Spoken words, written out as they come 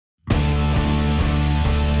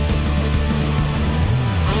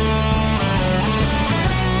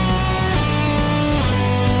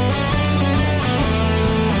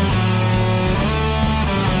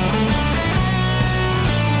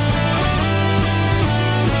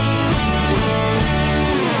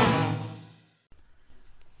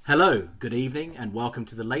Hello, good evening, and welcome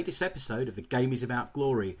to the latest episode of The Game is About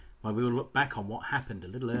Glory, where we will look back on what happened a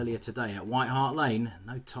little earlier today at White Hart Lane,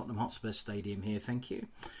 no Tottenham Hotspur Stadium here, thank you,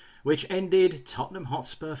 which ended Tottenham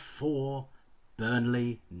Hotspur 4,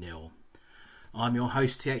 Burnley 0. I'm your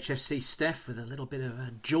host, THFC Steph, with a little bit of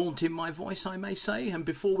a jaunt in my voice, I may say. And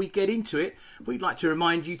before we get into it, we'd like to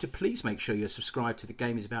remind you to please make sure you're subscribed to The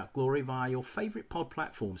Game is About Glory via your favourite pod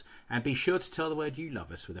platforms, and be sure to tell the word you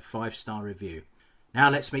love us with a 5-star review. Now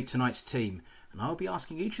let's meet tonight's team, and I'll be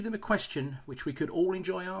asking each of them a question which we could all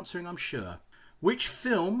enjoy answering, I'm sure. Which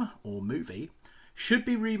film, or movie, should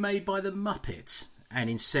be remade by the Muppets? And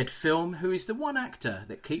in said film, who is the one actor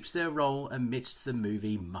that keeps their role amidst the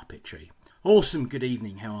movie Muppetry? Awesome, good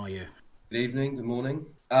evening, how are you? Good evening, good morning.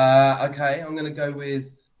 Okay, I'm going to go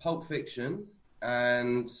with Pulp Fiction,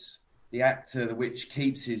 and the actor which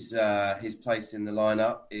keeps his place in the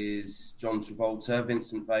lineup is John Travolta,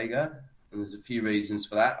 Vincent Vega. And there's a few reasons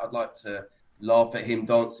for that. I'd like to laugh at him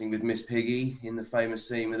dancing with Miss Piggy in the famous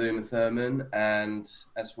scene with Uma Thurman. And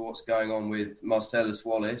as for what's going on with Marcellus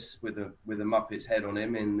Wallace with a Muppet's head on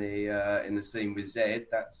him in the scene with Zed,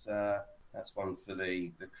 that's one for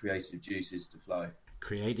the creative juices to flow.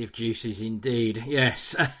 Creative juices indeed,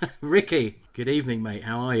 yes. Ricky, good evening, mate.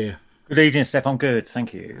 How are you? Good evening, Steph. I'm good,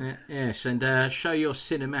 thank you. Yes, and show your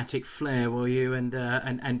cinematic flair, will you,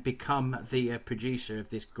 and become the producer of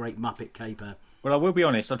this great Muppet caper. Well, I will be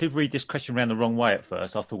honest, I did read this question around the wrong way at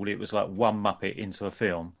first. I thought it was like one Muppet into a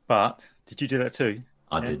film. But did you do that too?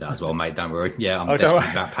 I did that as well, mate. Don't worry. Yeah, I'm desperately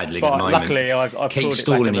backpedaling at the moment. Luckily, I've clawed it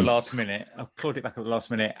back at the last minute. I've clawed it back at the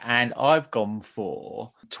last minute, and I've gone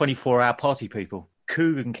for 24-hour party people.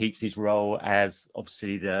 Coogan keeps his role as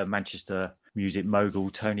obviously the Manchester music mogul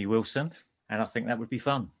Tony Wilson, and I think that would be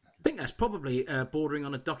fun. I think that's probably bordering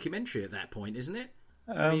on a documentary at that point, isn't it?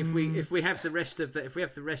 I mean, if we have the rest of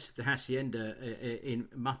the hacienda in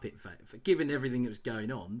Muppet, given everything that was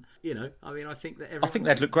going on, you know, I mean, I think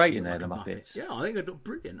they'd look great in there, the Muppets. Yeah, I think they'd look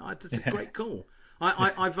brilliant. That's a great call.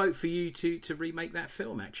 I vote for you to remake that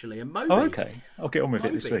film, actually. And Moby. Oh, okay. I'll get on with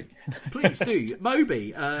it this week. Please do.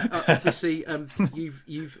 Moby, obviously,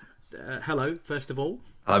 you've hello, first of all.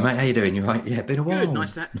 Hello, mate. How you doing? You right? Yeah, been a while. Good.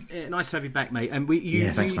 Nice to have you back, mate. And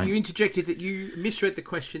thanks, mate. You interjected that you misread the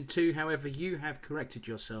question too. However, you have corrected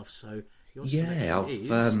yourself. So your selection is...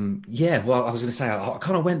 Well, I was going to say I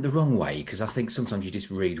kind of went the wrong way because I think sometimes you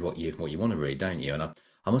just read what you want to read, don't you? And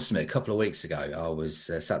I must admit, a couple of weeks ago, I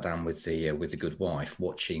was sat down with the good wife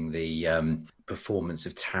watching the performance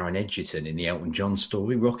of Taron Egerton in the Elton John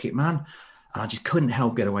story, Rocket Man. And I just couldn't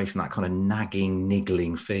help get away from that kind of nagging,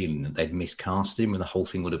 niggling feeling that they'd miscast him, and the whole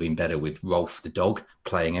thing would have been better with Rolf the dog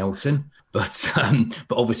playing Elton. But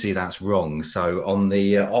obviously that's wrong. So on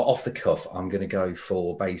the off the cuff, I'm going to go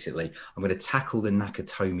for basically, I'm going to tackle the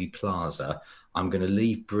Nakatomi Plaza. I'm going to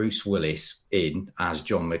leave Bruce Willis in as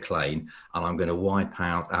John McClane, and I'm going to wipe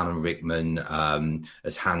out Alan Rickman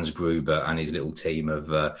as Hans Gruber and his little team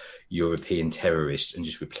of European terrorists, and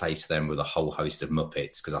just replace them with a whole host of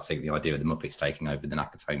Muppets, because I think the idea of the Muppets taking over the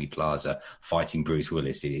Nakatomi Plaza, fighting Bruce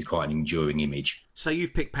Willis, is quite an enduring image. So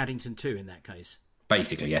you've picked Paddington 2 in that case?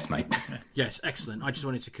 Basically, yes, mate. Yes, excellent. I just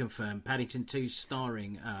wanted to confirm Paddington 2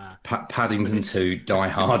 starring... Paddington 2, Die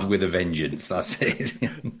Hard with a Vengeance, that's it.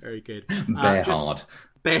 Very good. Bear Hard.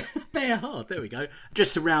 Bear Hard, there we go.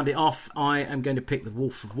 Just to round it off, I am going to pick The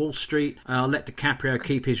Wolf of Wall Street. I'll let DiCaprio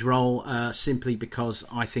keep his role simply because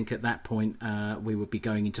I think at that point we would be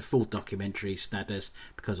going into full documentary status,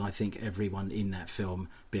 because I think everyone in that film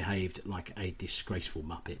behaved like a disgraceful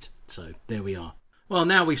Muppet. So there we are. Well,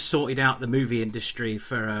 now we've sorted out the movie industry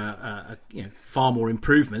for far more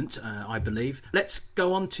improvement, I believe. Let's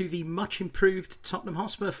go on to the much improved Tottenham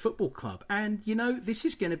Hotspur Football Club. And, you know, this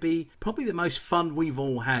is going to be probably the most fun we've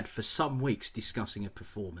all had for some weeks discussing a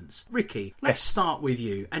performance. Ricky, let's start with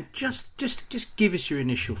you and just give us your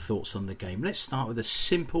initial thoughts on the game. Let's start with a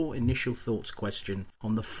simple initial thoughts question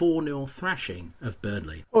on the 4-0 thrashing of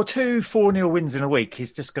Burnley. Well, 2 4-0 wins in a week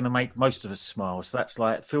is just going to make most of us smile. So that's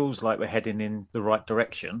feels like we're heading in the right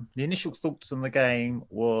direction. The initial thoughts on the game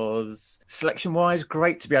was, selection-wise,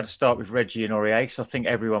 great to be able to start with Reggie and Aurier. So I think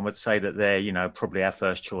everyone would say that they're, probably our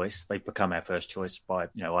first choice. They've become our first choice by,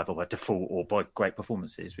 either by default or by great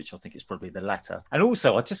performances, which I think is probably the latter. And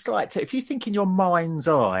also, I'd just like to, if you think in your mind's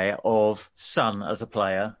eye of Son as a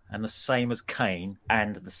player and the same as Kane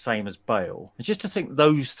and the same as Bale, and just to think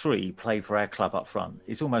those three play for our club up front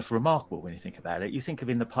is almost remarkable when you think about it. You think of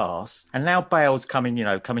in the past, and now Bale's coming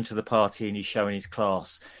to the party and he's showing his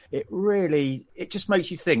class it just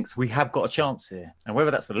makes you think we have got a chance here. And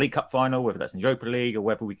whether that's the League Cup final, whether that's in Europa League, or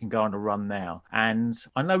whether we can go on a run now. And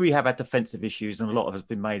I know we have had defensive issues and a lot has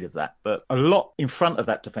been made of that, but a lot in front of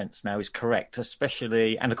that defence now is correct,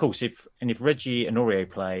 especially, and of course, if Reggie and Aurier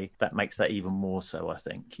play, that makes that even more so, I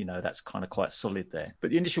think. That's kind of quite solid there.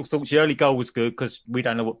 But the initial thoughts, the early goal was good because we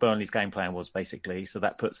don't know what Burnley's game plan was, basically. So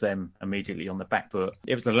that puts them immediately on the back foot.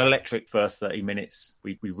 It was an electric first 30 minutes.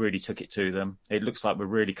 We really took it to them. It looks like we're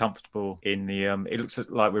really comfortable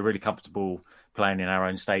playing in our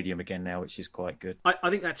own stadium again now, which is quite good. I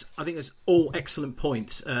think that's all excellent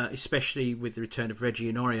points, especially with the return of Reggie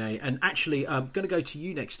and Aurier. And actually, I'm going to go to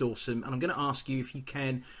you next, Awesome, and I'm going to ask you if you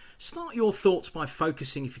can start your thoughts by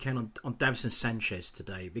focusing, if you can, on Davinson Sanchez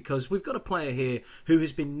today, because we've got a player here who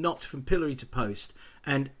has been knocked from pillory to post,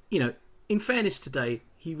 and in fairness today,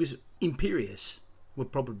 he was imperious.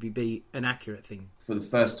 Would probably be an accurate thing. For the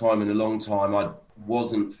first time in a long time, I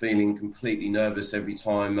wasn't feeling completely nervous every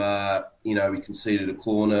time we conceded a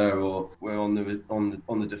corner or we're on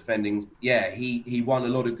the defending. Yeah, he won a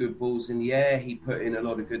lot of good balls in the air. He put in a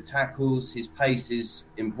lot of good tackles. His pace is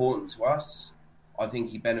important to us. I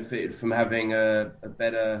think he benefited from having a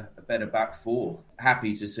better back four.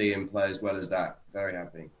 Happy to see him play as well as that. Very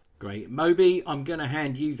happy. Great. Moby, I'm going to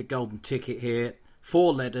hand you the golden ticket here.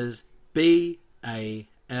 4 letters, BALE.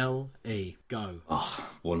 Go. Oh,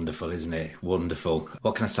 wonderful, isn't it? Wonderful.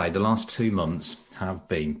 What can I say? The last 2 months have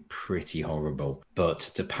been pretty horrible. But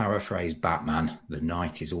to paraphrase Batman, the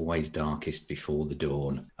night is always darkest before the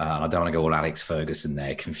dawn. I don't want to go all Alex Ferguson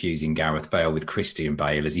there, confusing Gareth Bale with Christian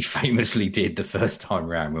Bale, as he famously did the first time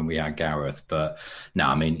round when we had Gareth. But no,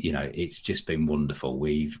 I mean, it's just been wonderful.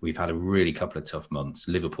 We've had a really couple of tough months.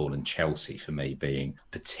 Liverpool and Chelsea, for me, being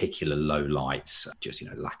particular low lights. Just,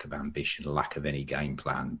 lack of ambition, lack of any game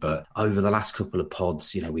plan. But over the last couple of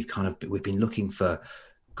pods, we've been looking for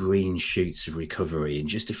green shoots of recovery and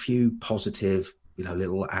just a few positive,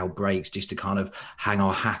 little outbreaks just to kind of hang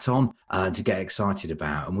our hat on and to get excited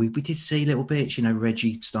about. And we did see little bits,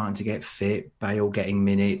 Reggie starting to get fit, Bale getting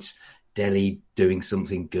minutes, Dele doing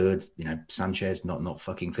something good, Sanchez not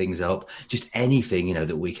fucking things up, just anything,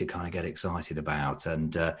 that we could kind of get excited about.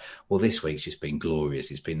 And, this week's just been glorious.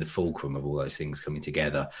 It's been the fulcrum of all those things coming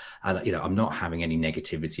together. And, I'm not having any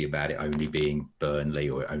negativity about it only being Burnley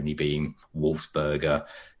or only being Wolfsberger.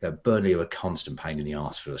 Burnley are a constant pain in the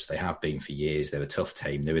arse for us. They have been for years. They're a tough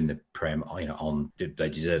team. They're in the Prem, they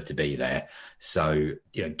deserve to be there. So,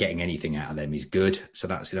 getting anything out of them is good. So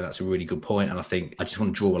that's a really good point. And I think I just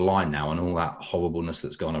want to draw a line now on all that horribleness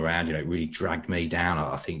that's gone around. It really dragged me down.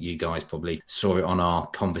 I think you guys probably saw it on our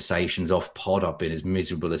conversations off pod. I've been as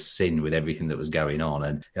miserable as sin with everything that was going on,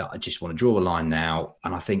 and I just want to draw a line now.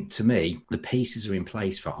 And I think, to me, the pieces are in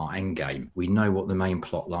place for our end game. We know what the main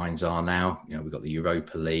plot lines are now. We've got the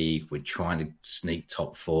Europa League. We're trying to sneak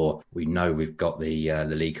top 4. We know we've got the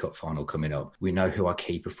League Cup final coming up. We know who our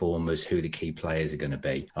key performers, who the key players are going to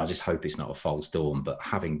be. I just hope it's not a false dawn. But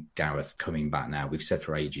having Gareth coming back now, we've said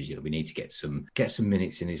for ages, we need to get some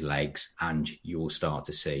minutes in his legs, and you'll start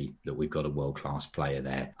to see that we've got a world-class player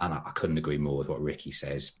there. And I couldn't agree more with what Ricky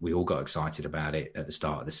says. We all got excited about it at the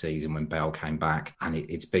start of the season when Bale came back, and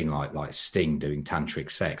it's been like Sting doing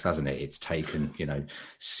tantric sex, hasn't it? It's taken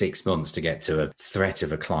 6 months to get to a threat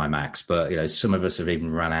of a climax, but some of us have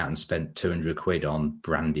even run out and spent 200 quid on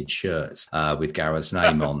branded shirts with Gareth's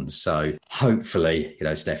name on. So hopefully,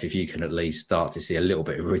 Steph, if you can at least start to see a little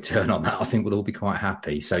bit of a return on that, I think we'll all be quite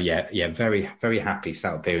happy. So yeah, very, very happy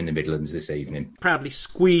sat up here in the Midlands this evening. Proudly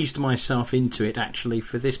squeezed myself into it, actually,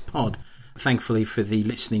 for this pod. Thankfully for the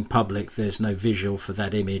listening public, there's no visual for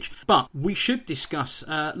that image. But we should discuss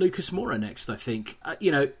Lucas Moura next, I think.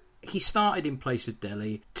 He started in place of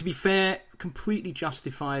Dele. To be fair, completely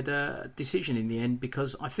justified decision in the end,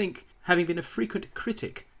 because I think, having been a frequent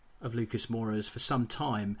critic of Lucas Moura's for some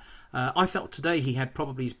time, I felt today he had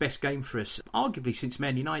probably his best game for us, arguably since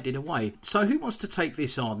Man United away. So who wants to take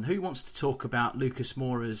this on? Who wants to talk about Lucas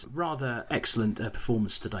Moura's rather excellent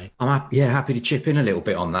performance today? I'm happy to chip in a little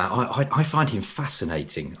bit on that. I find him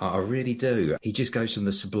fascinating. I really do. He just goes from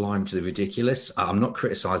the sublime to the ridiculous. I'm not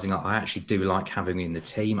criticising. I actually do like having him in the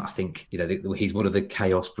team. I think he's one of the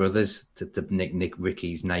Chaos Brothers, to nick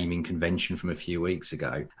Ricky's naming convention from a few weeks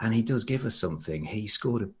ago. And he does give us something. He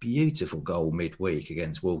scored a beautiful goal midweek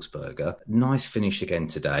against Wolfsburg. Wolfsberger. Nice finish again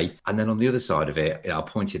today. And then on the other side of it, I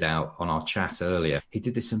pointed out on our chat earlier, he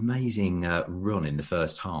did this amazing run in the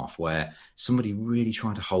first half where somebody really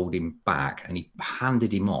tried to hold him back and he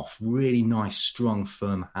handed him off. Really nice, strong,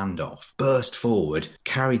 firm handoff. Burst forward,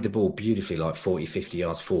 carried the ball beautifully, like 40, 50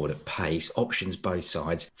 yards forward at pace, options both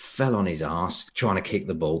sides, fell on his arse, trying to kick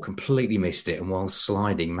the ball, completely missed it, and while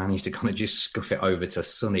sliding, managed to kind of just scuff it over to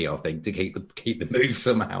Sonny, I think, to keep the move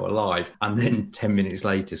somehow alive. And then 10 minutes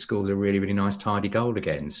later, scores a really, really nice, tidy goal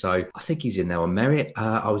again. So I think he's in there on merit.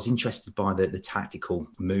 I was interested by the tactical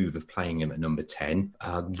move of playing him at number 10.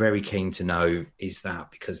 Very keen to know, is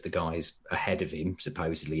that because the guys ahead of him,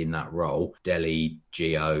 supposedly in that role, Dele,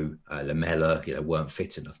 Gio, Lamela, weren't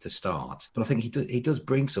fit enough to start? But I think he does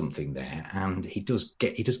bring something there, and he does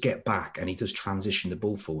get back, and he does transition the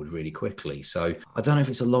ball forward really quickly. So I don't know if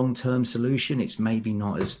it's a long-term solution. It's maybe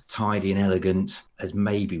not as tidy and elegant as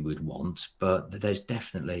maybe we'd want, but there's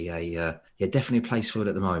definitely definitely a place for it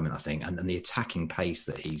at the moment, I think. And the attacking pace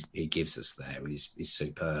that he gives us there is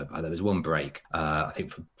superb. There was one break, I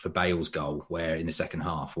think for Bale's goal, where in the second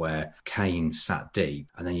half, where Kane sat deep,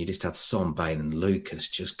 and then you just had Son, Bale, and Lucas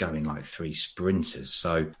just going like three sprinters.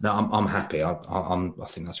 So no, I'm happy. I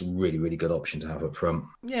think that's a really, really good option to have up front.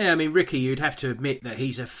 Yeah, I mean, Ricky, you'd have to admit that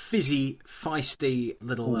he's a fizzy, feisty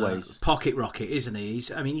little pocket rocket, isn't he?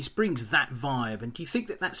 He brings that vibe. And do you think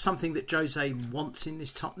that that's something that Jose wants in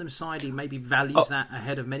this Tottenham side? He maybe values that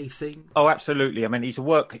ahead of many things? Oh, absolutely. I mean, he's a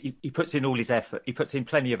work. He puts in all his effort. He puts in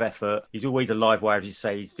plenty of effort. He's always a live wire, as you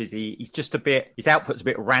say. He's fizzy. He's just his output's a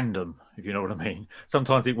bit random, if you know what I mean.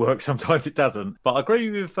 Sometimes it works, sometimes it doesn't. But I agree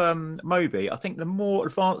with Moby. I think the more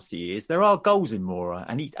advanced he is, there are goals in Mora.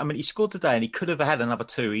 And he scored today, and he could have had another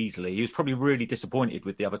two easily. He was probably really disappointed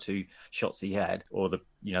with the other two shots he had, or the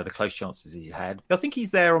close chances he had. I think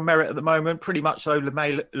he's there on merit at the moment, pretty much so.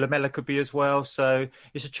 Lamela could be as well. So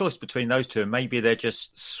it's a choice between those two, and maybe they're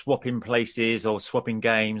just swapping places or swapping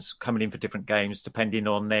games, coming in for different games, depending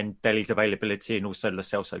on then Dele's availability and also Lo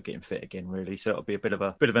Celso getting fit again, really. So it'll be a bit of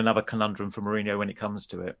another conundrum for Mourinho when it comes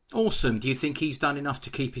to it. Awesome. Do you think he's done enough to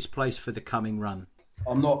keep his place for the coming run?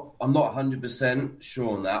 I'm not 100%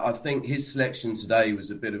 sure on that. I think his selection today was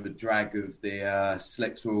a bit of a drag of the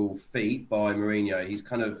selectoral feat by Mourinho.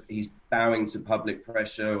 He's bowing to public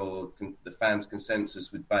pressure or the fans'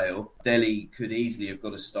 consensus with Bale. Dele could easily have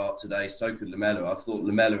got a start today. So could Lamela. I thought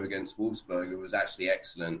Lamela against Wolfsberger was actually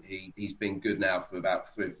excellent. He's been good now for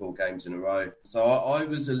about 3 or 4 games in a row. So I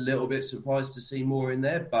was a little bit surprised to see more in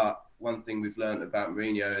there, but one thing we've learned about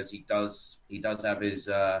Mourinho is he does have his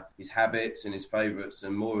habits and his favourites,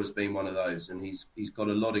 and Mora's been one of those, and he's got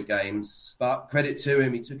a lot of games. But credit to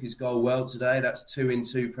him, he took his goal well today. That's 2 in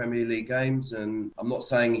 2 Premier League games, and I'm not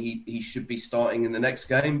saying he should be starting in the next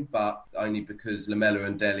game, but only because Lamela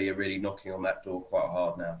and Dele are really knocking on that door quite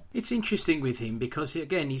hard now. It's interesting with him because,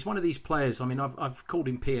 again, he's one of these players. I mean, I've called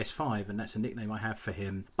him PS5, and that's a nickname I have for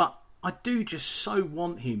him, but I do just so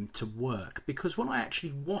want him to work, because when I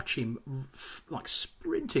actually watch him like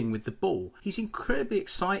sprinting with the ball, he's incredibly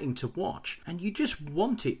exciting to watch, and you just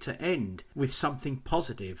want it to end with something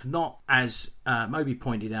positive, not as Moby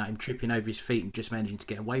pointed out, him tripping over his feet and just managing to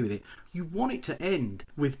get away with it. You want it to end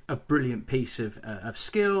with a brilliant piece of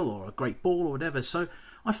skill or a great ball or whatever. So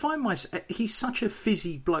I find he's such a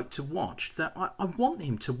fizzy bloke to watch that I want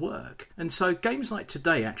him to work. And so games like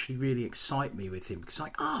today actually really excite me with him, because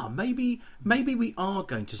maybe we are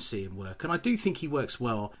going to see him work. And I do think he works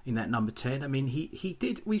well in that number 10. I mean, he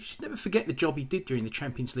did. We should never forget the job he did during the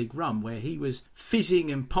Champions League run, where he was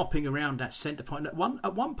fizzing and popping around that centre point. At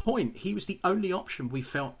one point, he was the only option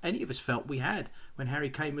any of us felt we had when Harry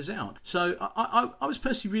Kane was out. So I was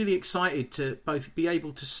personally really excited to both be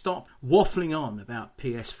able to stop waffling on about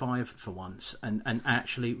PS5 for once and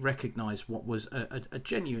actually recognise what was a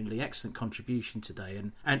genuinely excellent contribution today,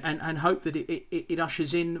 and hope that it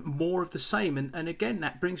ushers in more of the same. And again,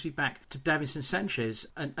 that brings me back to Davinson Sanchez,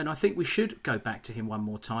 and I think we should go back to him one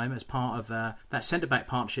more time as part of that centre-back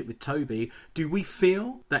partnership with Toby. Do we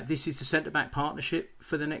feel that this is the centre-back partnership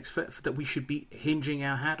for the next that we should be hinging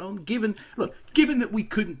our hat on? Given that we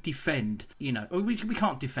couldn't defend, we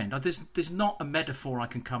can't defend. There's not a metaphor I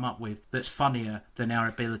can come up with that's funnier than our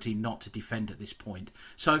ability not to defend at this point.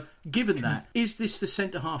 So, given that, is this the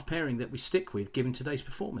centre-half pairing that we stick with, given today's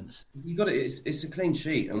performance? You got it. It's a clean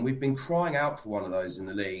sheet, and we've been crying out for one of those in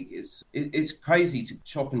the league. It's crazy to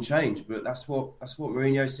chop and change, but that's what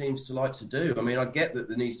Mourinho seems to like to do. I mean, I get that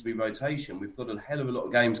there needs to be rotation. We've got a hell of a lot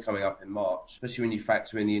of games coming up in March, especially when you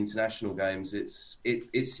factor in the international games.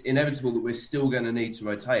 It's inevitable that we're still going going to need to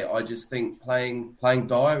rotate. I just think playing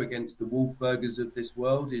Dyer against the Wolfsburgers of this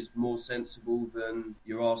world is more sensible than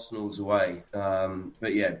your Arsenal's away.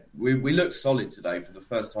 But yeah, we looked solid today for the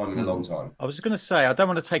first time in a long time. I was going to say, I don't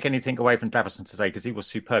want to take anything away from Davison today because he was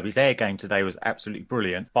superb. His air game today was absolutely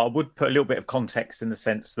brilliant. But I would put a little bit of context in the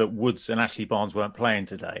sense that Woods and Ashley Barnes weren't playing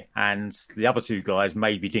today. And the other two guys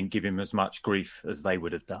maybe didn't give him as much grief as they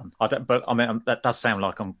would have done. But I mean, that does sound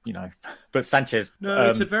like I'm, but Sanchez. No,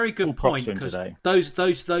 it's a very good point because today.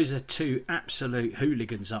 Those are two absolute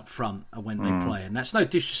hooligans up front when they play. And that's no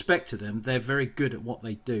disrespect to them. They're very good at what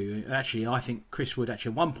they do. Actually, I think Chris Wood at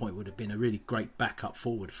one point would have been a really great backup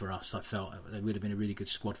forward for us. I felt it would have been a really good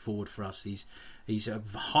squad forward for us. He's a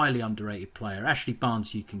highly underrated player. Ashley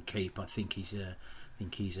Barnes you can keep. I think he's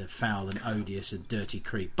a foul and odious and dirty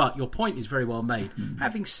creep. But your point is very well made.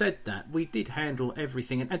 Having said that, we did handle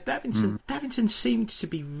everything. And Davinson seemed to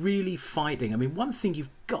be really fighting. I mean, one thing you've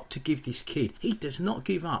got to give this kid, he does not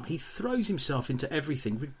give up. He throws himself into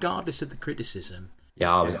everything, regardless of the criticism.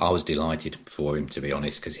 Yeah, I was delighted for him, to be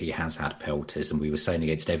honest, because he has had pelters, and we were saying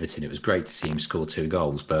against Everton, it was great to see him score 2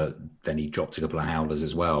 goals, but then he dropped a couple of howlers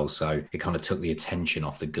as well. So it kind of took the attention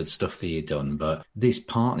off the good stuff that he had done. But this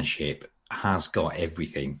partnership has got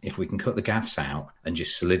everything. If we can cut the gaffs out and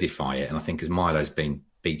just solidify it, and I think as Milo's been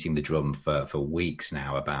beating the drum for weeks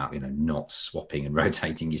now about not swapping and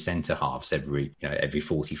rotating your centre halves every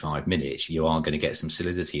 45 minutes, you are going to get some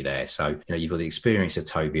solidity there. So you've got the experience of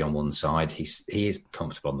Toby on one side. He is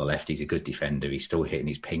comfortable on the left. He's a good defender. He's still hitting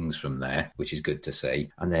his pings from there, which is good to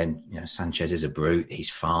see. And then Sanchez is a brute.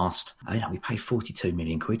 He's fast. We paid 42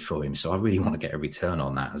 million quid for him, so I really want to get a return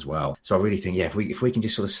on that as well. So I really think if we can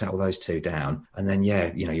just sort of settle those two down, and then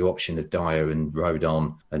your option of Dyer and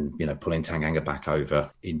Rodon and pulling Tanganga back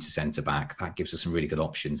over into centre back, that gives us some really good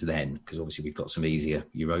options then, because obviously we've got some easier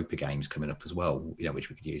Europa games coming up as well, which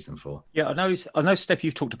we could use them for. Yeah, I know, Steph,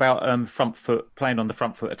 you've talked about front foot, playing on the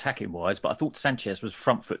front foot attacking wise, but I thought Sanchez was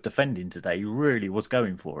front foot defending today. He really was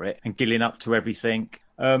going for it and gilling up to everything.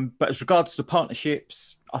 But as regards to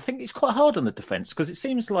partnerships, I think it's quite hard on the defence because it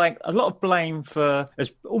seems like a lot of blame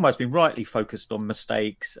has almost been rightly focused on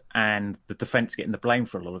mistakes and the defence getting the blame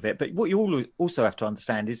for a lot of it. But what you also have to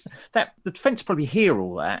understand is that the defence probably hear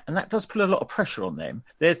all that, and that does put a lot of pressure on them.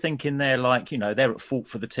 They're thinking they're they're at fault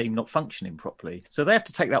for the team not functioning properly. So they have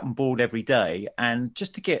to take that on board every day. And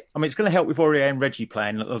just to get, it's going to help with Aurier and Reggie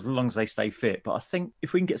playing as long as they stay fit. But I think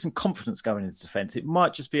if we can get some confidence going into defence, it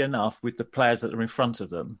might just be enough with the players that are in front of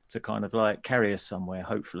them to kind of carry us somewhere,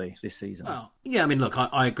 hopefully, this season. Well, yeah, look,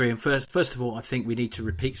 I agree. And first of all, I think we need to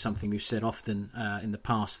repeat something we've said often in the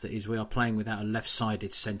past, that is we are playing without a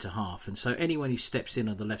left-sided centre-half. And so anyone who steps in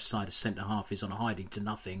on the left side of centre-half is on a hiding to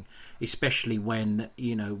nothing, especially when,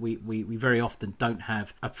 we very often don't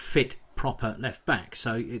have a fit proper left back,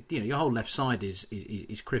 so your whole left side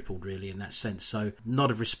is crippled really in that sense. So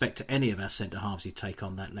not of respect to any of our centre halves who take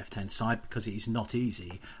on that left hand side, because it is not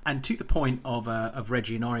easy. And to the point of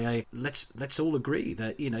Reggie and Aurier, let's all agree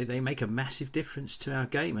that they make a massive difference to our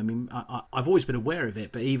game. I've always been aware of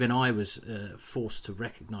it, but even I was forced to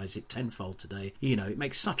recognise it tenfold today. It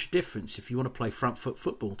makes such a difference if you want to play front foot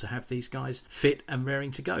football to have these guys fit and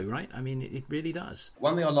raring to go, right? It really does.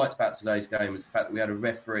 One thing I liked about today's game was the fact that we had a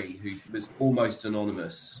referee who was almost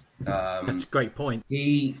anonymous. That's a great point.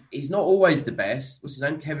 He's not always the best. What's his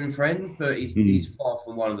name? Kevin Friend, but he's far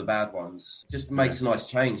from one of the bad ones. Just makes a nice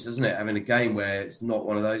change, doesn't it? Having a game where it's not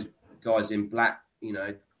one of those guys in black,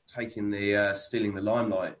 taking stealing the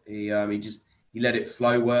limelight. He let it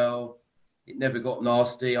flow well. It never got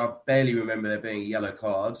nasty. I barely remember there being a yellow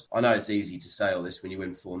card. I know it's easy to say all this when you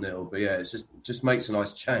win 4-0, but yeah, it's just makes a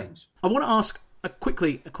nice change. I want to ask a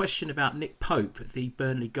question about Nick Pope, the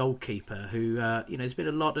Burnley goalkeeper, who there's been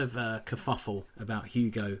a lot of kerfuffle about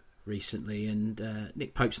Hugo recently, and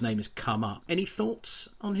Nick Pope's name has come up. Any thoughts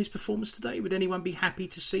on his performance today? Would anyone be happy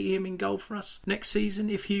to see him in goal for us next season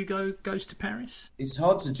if Hugo goes to Paris? It's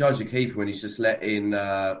hard to judge a keeper when he's just let in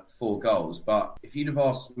 4 goals, but if you'd have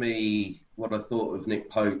asked me what I thought of Nick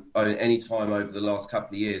Pope any time over the last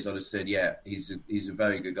couple of years, I'd have said, yeah, he's a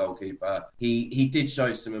very good goalkeeper. He did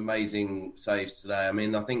show some amazing saves today.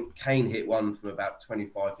 I think Kane hit one from about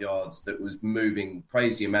 25 yards that was moving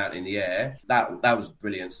crazy amount in the air. That was a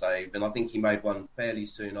brilliant save, and I think he made one fairly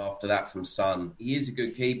soon after that from Son. He is a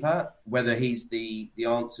good keeper. Whether he's the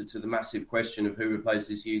answer to the massive question of who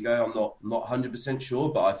replaces Hugo, I'm not 100% sure,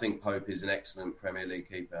 but I think Pope is an excellent Premier League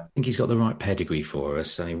keeper. I think he's got the right pedigree for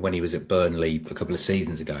us. When he was at Burnley, Burnley a couple of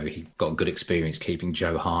seasons ago, he got good experience keeping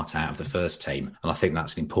Joe Hart out of the first team. And I think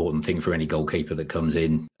that's an important thing for any goalkeeper that comes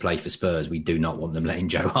in, play for Spurs. We do not want them letting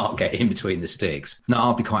Joe Hart get in between the sticks. No,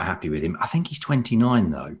 I'll be quite happy with him. I think he's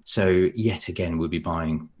 29 though. So yet again, we'll be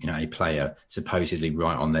buying, a player supposedly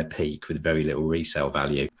right on their peak with very little resale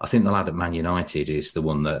value. I think the lad at Man United is the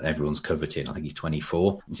one that everyone's coveting. I think he's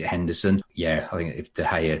 24. Is it Henderson? Yeah, I think if De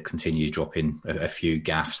Gea continues dropping a few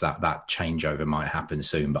gaffes, that changeover might happen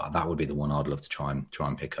soon. But that would be the one I'd love to try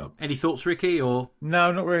and pick up. Any thoughts, Ricky? Or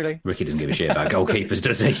no, not really. Ricky doesn't give a shit about goalkeepers,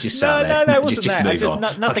 does he? He's just sat there. No, it wasn't just that. move on.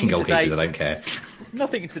 Nothing Fucking goalkeepers, today, I don't care.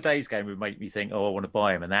 Nothing in today's game would make me think, I want to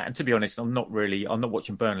buy him and that. And to be honest, I'm not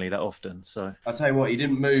watching Burnley that often. So I'll tell you what, he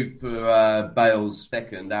didn't move for Bale's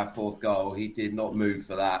second, our fourth goal. He did not move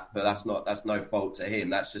for that, but that's no fault to him.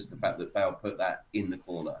 That's just the fact that Bale put that in the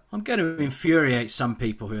corner. I'm going to infuriate some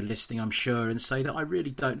people who are listening, I'm sure, and say that I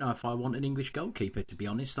really don't know if I want an English goalkeeper, to be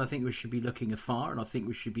honest. I think we should be looking afar, and I think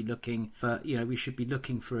we should be looking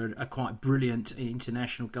for, a quite brilliant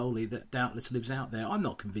international goalie that doubtless lives out there. I'm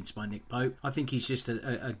not convinced by Nick Pope. I think he's just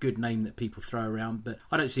a good name that people throw around, but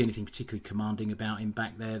I don't see anything particularly commanding about him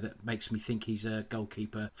back there that makes me think he's a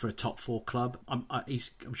goalkeeper for a top four club. I'm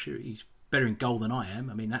sure he's better in goal than I am.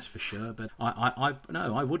 I mean, that's for sure. But I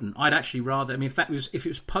wouldn't. I'd actually rather. I mean, in fact, if it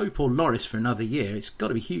was Pope or Lloris for another year, it's got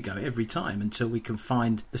to be Hugo every time until we can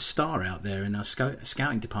find the star out there and our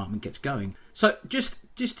scouting department gets going. So just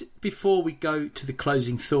before we go to the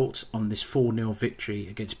closing thoughts on this 4-0 victory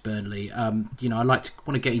against Burnley, I want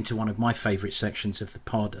to get into one of my favourite sections of the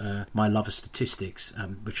pod, my love of statistics,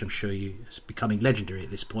 which I'm sure is becoming legendary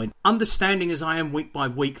at this point. Understanding as I am week by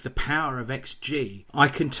week the power of XG, I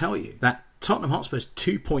can tell you that Tottenham Hotspur's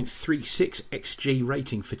 2.36 XG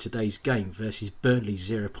rating for today's game versus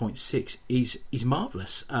Burnley's 0.6 is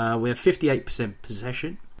marvellous. We have 58%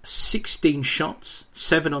 possession, 16 shots,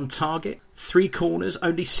 7 on target, 3 corners,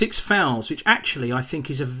 only 6 fouls, which actually I think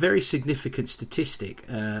is a very significant statistic,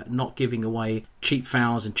 not giving away cheap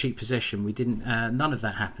fouls and cheap possession. We didn't, none of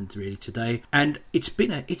that happened really today. And it's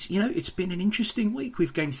been an interesting week.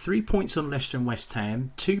 We've gained 3 points on Leicester and West Ham,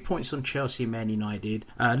 2 points on Chelsea and Man United.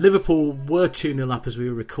 Liverpool were 2-0 up as we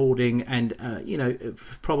were recording and,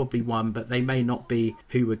 probably won, but they may not be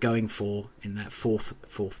who we're going for in that fourth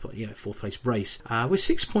place race. We're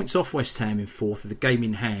 6 points off West Ham in fourth with the game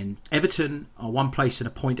in hand. Everton are 1 place and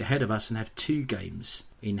a point ahead of us and have 2 games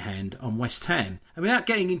in hand on West Ham. And without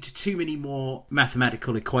getting into too many more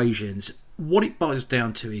mathematical equations, what it boils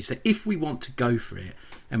down to is that if we want to go for it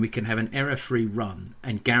and we can have an error-free run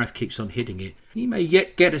and Gareth keeps on hitting it, he may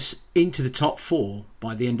yet get us into the top 4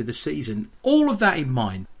 by the end of the season. All of that in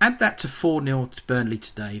mind, add that to 4-0 to Burnley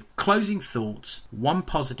today. Closing thoughts, 1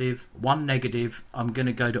 positive, 1 negative. I'm going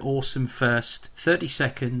to go to Awesome first. 30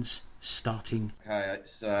 seconds. Starting. Okay,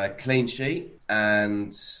 it's a clean sheet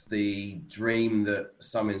and the dream that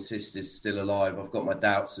some insist is still alive. I've got my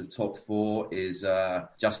doubts of top 4 is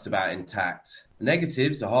just about intact. The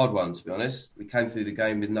negatives, a hard one to be honest. We came through the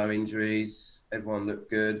game with no injuries. Everyone looked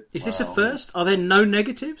good. Is this a first? Are there no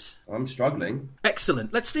negatives? I'm struggling.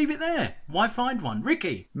 Excellent. Let's leave it there. Why find one?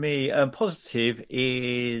 Ricky? Me, positive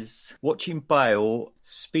is watching Bale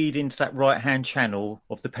speed into that right-hand channel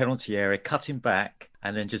of the penalty area, cutting back,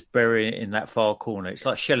 and then just bury it in that far corner. It's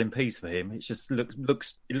like shelling peas for him. It just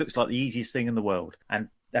looks like the easiest thing in the world. And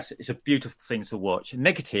it's a beautiful thing to watch.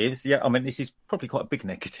 Negatives, this is probably quite a big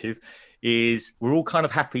negative, is we're all kind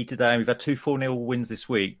of happy today. We've had 2 4-0 wins this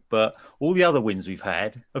week, but all the other wins we've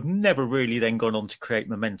had have never really then gone on to create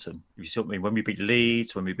momentum. If you see what I mean, when we beat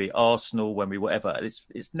Leeds, when we beat Arsenal, when we whatever,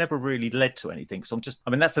 it's never really led to anything. So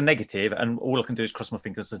that's a negative, and all I can do is cross my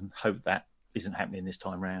fingers and hope that isn't happening this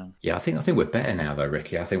time round. Yeah, I think we're better now though,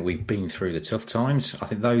 Ricky. I think we've been through the tough times. I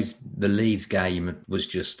think the Leeds game was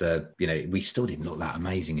just we still didn't look that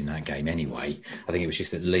amazing in that game anyway. I think it was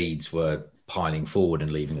just that Leeds were piling forward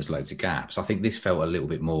and leaving us loads of gaps. I think this felt a little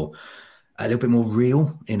bit more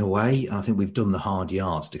real in a way, and I think we've done the hard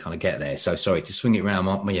yards to kind of get there. So sorry to swing it around.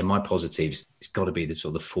 My positives, it's got to be the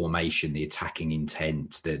sort of the formation, the attacking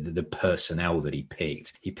intent, the personnel that he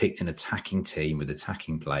picked. He picked an attacking team with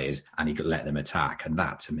attacking players, and he could let them attack. And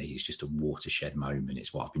that to me is just a watershed moment.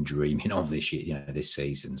 It's what I've been dreaming of this year, this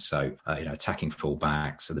season. So attacking full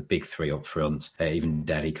backs, so the big 3 up front, even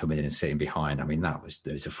Daddy coming in and sitting behind. I mean,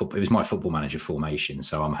 it was my Football Manager formation,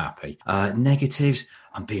 so I'm happy. Negatives.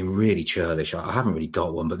 I'm being really churlish. I haven't really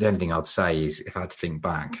got one, but the only thing I'd say is if I had to think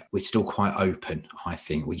back, we're still quite open, I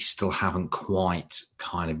think. We still haven't quite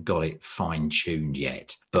kind of got it fine-tuned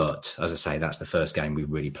yet. But as I say, that's the first game we've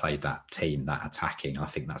really played that team, that attacking. I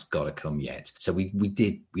think that's got to come yet. So we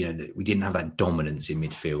didn't have that dominance in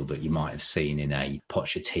midfield that you might have seen in a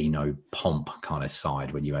Pochettino pomp kind of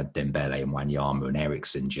side when you had Dembele and Wanyama and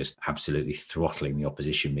Eriksen just absolutely throttling the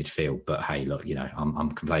opposition midfield. But hey, look,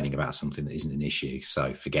 I'm complaining about something that isn't an issue.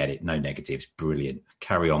 So forget it. No negatives. Brilliant.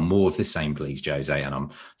 Carry on. More of the same, please, Jose. And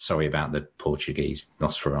I'm sorry about the Portuguese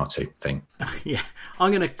Nosferatu thing. Yeah, I'm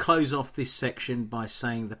going to close off this section by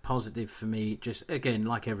saying the positive for me, just again,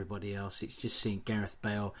 like everybody else, it's just seeing Gareth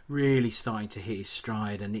Bale really starting to hit his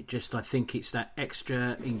stride. And I think it's that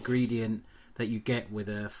extra ingredient that you get with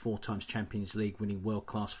a 4 times Champions League winning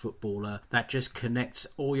world-class footballer that just connects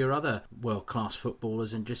all your other world-class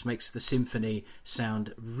footballers and just makes the symphony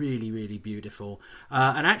sound really, really beautiful.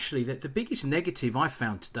 And actually, the biggest negative I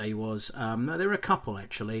found today was, there were a couple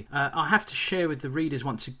actually. I have to share with the readers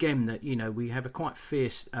once again that, we have a quite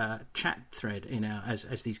fierce chat thread in our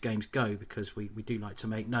as these games go, because we do like to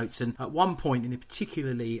make notes. And at one point in a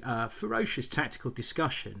particularly ferocious tactical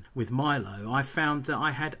discussion with Milo, I found that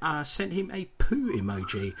I had sent him a poo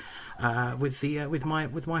emoji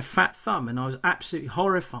with my fat thumb, and I was absolutely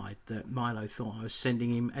horrified that Milo thought I was sending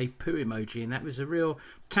him a poo emoji, and that was a real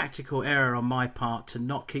tactical error on my part to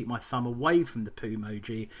not keep my thumb away from the poo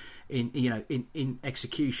emoji in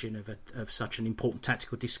execution of such an important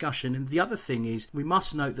tactical discussion. And the other thing is, we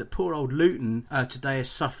must note that poor old Luton today has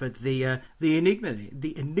suffered the enigma,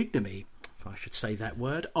 if I should say that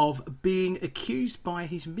word, of being accused by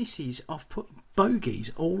his missus of putting bogies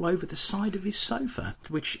all over the side of his sofa,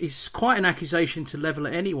 which is quite an accusation to level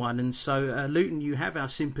at anyone. And so, Luton, you have our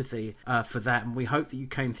sympathy for that, and we hope that you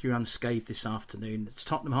came through unscathed this afternoon.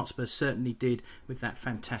 Tottenham Hotspur certainly did with that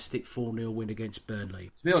fantastic 4-0 win against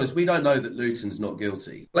Burnley. To be honest, we don't know that Luton's not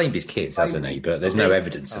guilty. Blamed his kids, hasn't he? But there's no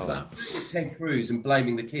evidence of that. Ted Cruz and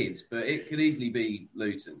blaming the kids, but it could easily be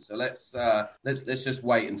Luton. So let's just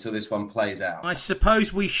wait until this one plays out. I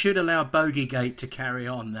suppose we should allow Bogiegate to carry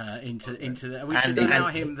on into that. We should allow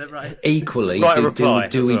him that, right? Equally,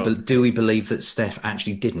 do we believe that Steph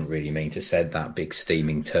actually didn't really mean to send that big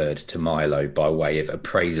steaming turd to Milo by way of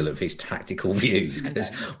appraisal of his tactical views?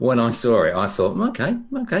 Because when I saw it, I thought,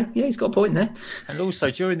 okay, yeah, he's got a point there. And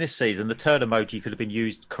also, during this season, the turd emoji could have been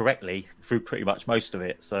used correctly through pretty much most of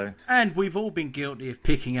it. So, and we've all been guilty of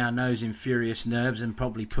picking our nose in furious nerves and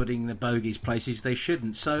probably putting the bogies places they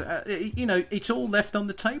shouldn't. So, it's all left on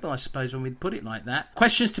the table, I suppose, when we put it like that.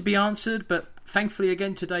 Questions to be answered, but thankfully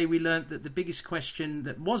again today we learnt that the biggest question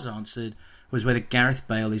that was answered was whether Gareth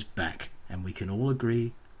Bale is back. And we can all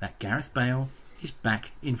agree that Gareth Bale is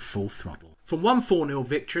back in full throttle. From one 4-0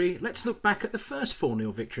 victory, let's look back at the first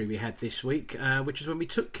 4-0 victory we had this week, which is when we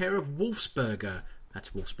took care of Wolfsberger.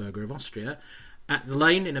 That's Wolfsberger of Austria, at the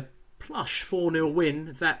Lane in a plush 4-0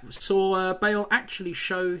 win that saw Bale actually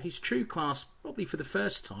show his true class probably for the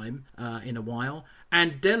first time in a while.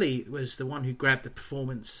 And Dele was the one who grabbed the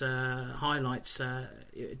performance highlights,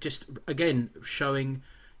 just again showing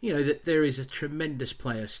that there is a tremendous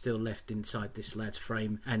player still left inside this lad's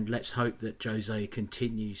frame, and let's hope that Jose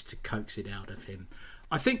continues to coax it out of him.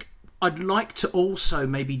 I think I'd like to also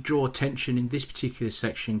maybe draw attention in this particular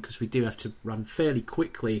section, because we do have to run fairly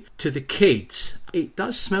quickly, to the kids. It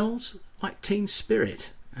does smell like team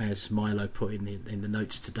spirit, as Milo put in the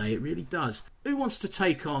notes today. It really does. Who wants to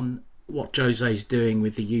take on what Jose's doing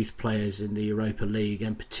with the youth players in the Europa League,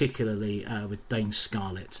 and particularly with Dane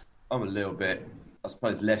Scarlett? I'm a little bit, I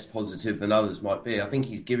suppose, less positive than others might be. I think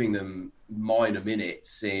he's giving them minor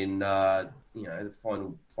minutes in the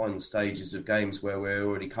final stages of games where we're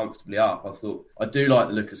already comfortably up. I do like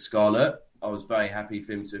the look of Scarlett. I was very happy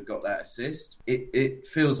for him to have got that assist. It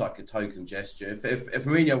feels like a token gesture. If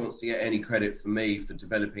Mourinho wants to get any credit for me for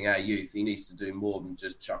developing our youth, he needs to do more than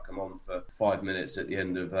just chuck them on for 5 minutes at the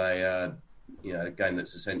end of a game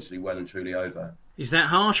that's essentially well and truly over. Is that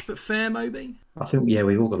harsh but fair, Moby? I think,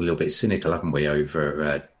 we've all got a little bit cynical, haven't we,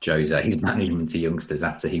 over Jose's management to youngsters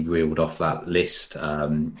after he reeled off that list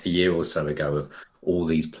a year or so ago of all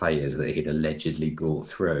these players that he'd allegedly brought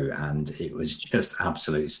through, and it was just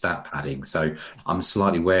absolute stat padding. So I'm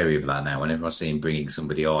slightly wary of that now. Whenever I see him bringing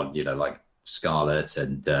somebody on, like Scarlett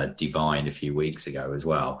and Divine a few weeks ago as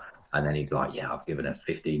well, and then he's like, I've given a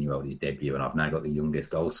 15-year-old his debut, and I've now got the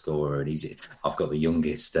youngest goal scorer, and I've got the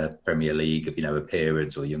youngest Premier League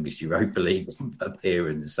appearance, or the youngest Europa League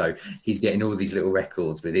appearance. So he's getting all these little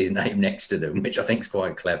records with his name next to them, which I think is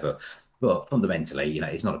quite clever. But fundamentally,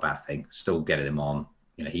 it's not a bad thing. Still getting him on,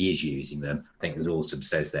 he is using them. I think as Awesome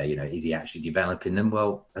says there, is he actually developing them?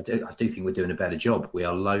 Well, I do think we're doing a better job. We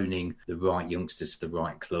are loaning the right youngsters to the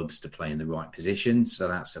right clubs to play in the right positions. So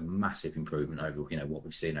that's a massive improvement over, what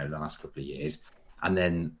we've seen over the last couple of years. And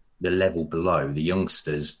then the level below, the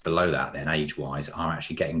youngsters below that then age-wise are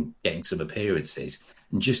actually getting some appearances.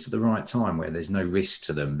 And just at the right time where there's no risk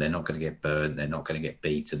to them, they're not going to get burned, they're not going to get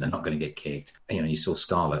beaten, they're not going to get kicked. You saw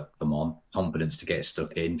Scarlett come on, confidence to get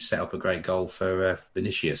stuck in, set up a great goal for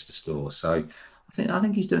Vinicius to score. So I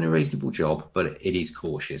think he's doing a reasonable job, but it is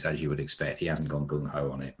cautious, as you would expect. He hasn't gone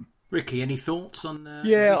gung-ho on it. Ricky, any thoughts on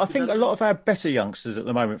Yeah, I think a lot of our better youngsters at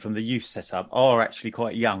the moment from the youth setup are actually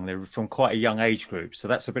quite young. They're from quite a young age group. So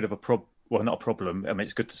that's a bit of a problem. Well, not a problem. I mean,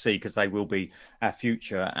 it's good to see because they will be our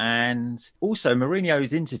future. And also,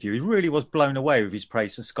 Mourinho's interview, he really was blown away with his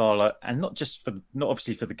praise for Scarlett, and not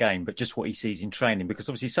obviously for the game, but just what he sees in training. Because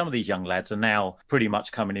obviously, some of these young lads are now pretty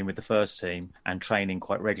much coming in with the first team and training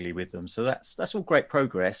quite regularly with them. So that's all great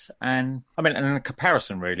progress. And I mean, and in a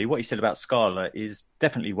comparison, really, what he said about Scarlett is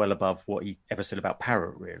definitely well above what he ever said about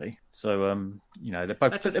Parrott, really. So they're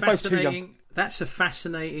both too young. That's a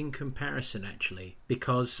fascinating comparison, actually,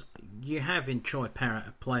 because you have in Troy Parrott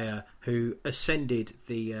a player who ascended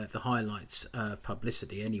the highlights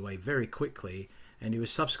publicity anyway very quickly, and he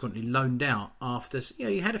was subsequently loaned out after.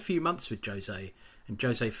 He had a few months with Jose, and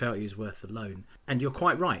Jose felt he was worth the loan. And you're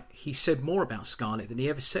quite right. He said more about Scarlett than he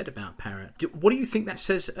ever said about Parrott. What do you think that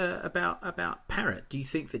says about Parrott? Do you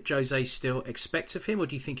think that Jose still expects of him, or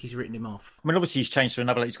do you think he's written him off? I mean, obviously he's changed to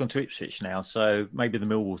another. He's gone to Ipswich now, so maybe the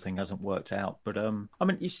Millwall thing hasn't worked out. But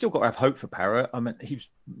you've still got to have hope for Parrott. I mean, he's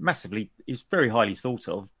very highly thought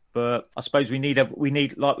of. But I suppose we need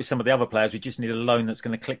like with some of the other players, we just need a loan that's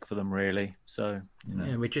going to click for them, really. So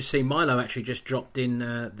yeah, we just see Milo actually just dropped in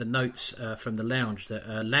the notes from the lounge that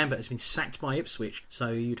Lambert has been sacked by Ipswich. So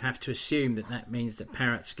you'd have to assume that means that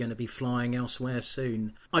Parrott's going to be flying elsewhere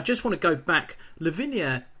soon. I just want to go back.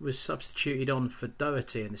 Lavinia was substituted on for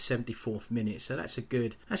Doherty in the 74th minute, so that's a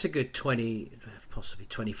good 20, possibly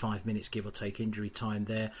 25 minutes, give or take, injury time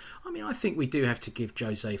there. I mean, I think we do have to give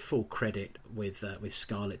Jose full credit with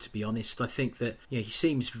Scarlett, to be honest. I think that he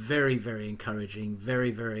seems very, very encouraging,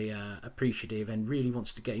 very, very appreciative, and really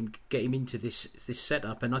wants to get him into this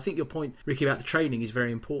setup. And I think your point, Ricky, about the training is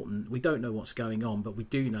very important. We don't know what's going on, but we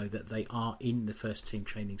do know that they are in the first team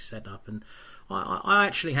training setup. And I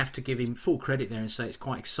actually have to give him full credit there and say it's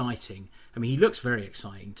quite exciting. I mean, he looks very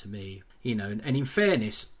exciting to me, and in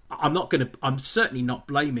fairness, I'm certainly not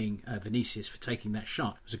blaming Vinicius for taking that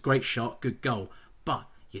shot. It was a great shot, good goal. But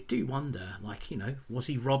you do wonder, was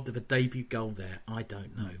he robbed of a debut goal there? I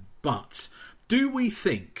don't know. But do we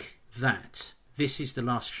think that this is the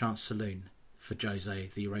last chance saloon for Jose,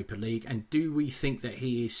 the Europa League? And do we think that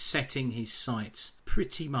he is setting his sights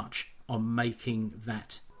pretty much on making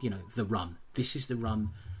that, the run? This is the run.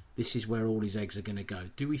 This is where all his eggs are going to go.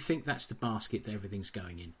 Do we think that's the basket that everything's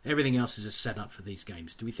going in? Everything else is a setup for these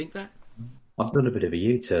games. Do we think that? I've done a bit of a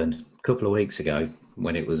U-turn. A couple of weeks ago,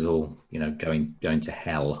 when it was all, going to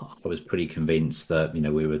hell, I was pretty convinced that,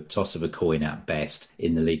 we were a toss of a coin at best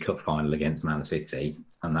in the League Cup final against Man City,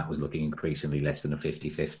 and that was looking increasingly less than a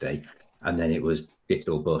 50-50. And then it was bit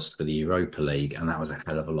or bust for the Europa League, and that was a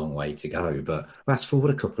hell of a long way to go. But fast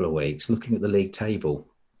forward a couple of weeks, looking at the league table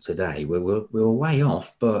today, we're way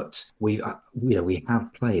off, but we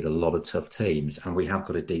have played a lot of tough teams, and we have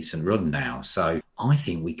got a decent run now. So I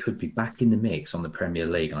think we could be back in the mix on the Premier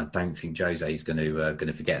League, and I don't think Jose is going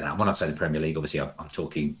to forget that. When I say the Premier League, obviously I'm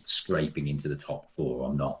talking scraping into the top four.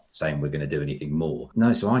 I'm not saying we're going to do anything more.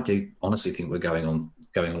 No, so I do honestly think we're going on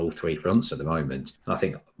all three fronts at the moment. And I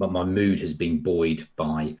think my mood has been buoyed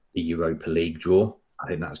by the Europa League draw. I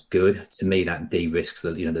think that's good. To me, that de-risks the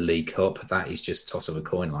League Cup. That is just toss of a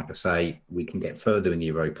coin. Like I say, we can get further in the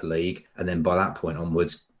Europa League, and then by that point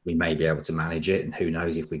onwards, we may be able to manage it. And who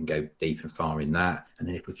knows if we can go deep and far in that. And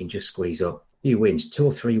then if we can just squeeze up a few wins, 2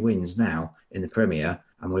 or 3 wins now in the Premier,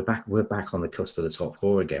 and we're back on the cusp of the top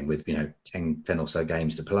four again with 10 or so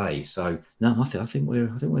games to play. So no, I think we're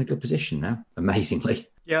in a good position now. Amazingly,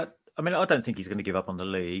 yeah. I mean, I don't think he's going to give up on the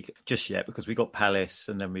league just yet, because we've got Palace,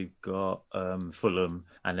 and then we've got Fulham,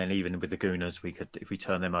 and then even with the Gooners, if we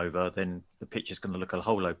turn them over, then the pitch is going to look a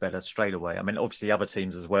whole lot better straight away. I mean, obviously other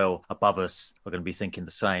teams as well above us are going to be thinking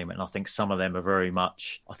the same, and I think some of them are very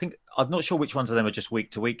much. I'm not sure which ones of them are just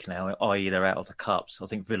week to week now, i.e. they're out of the cups. I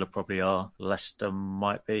think Villa probably are. Leicester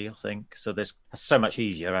might be, I think. So that's so much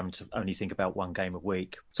easier having to only think about one game a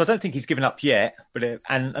week. So I don't think he's given up yet. But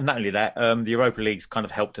and not only that, the Europa League's kind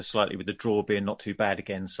of helped us slightly with the draw being not too bad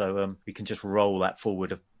again. So we can just roll that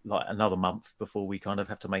forward like another month before we kind of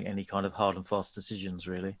have to make any kind of hard and fast decisions,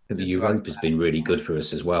 really. The Europa's been really good for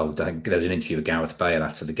us as well. There was an interview with Gareth Bale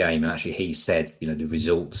after the game, and actually he said, the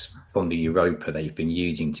results from the Europa they've been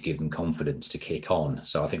using to give them confidence to kick on.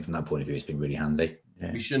 So I think from that point of view, it's been really handy.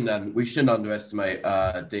 Yeah. We shouldn't underestimate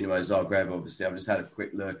Dinamo Zagreb. Obviously, I've just had a quick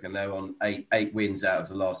look, and they're on eight wins out of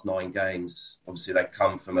the last 9 games. Obviously, they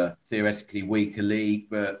come from a theoretically weaker league,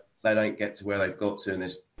 but they don't get to where they've got to in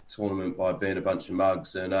this tournament by being a bunch of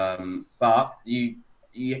mugs. And but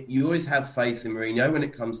you always have faith in Mourinho when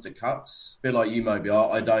it comes to cups. A bit like you, Moby.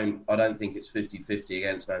 I don't think it's 50-50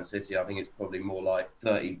 against Man City. I think it's probably more like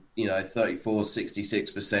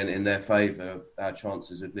 34-66% in their favour, our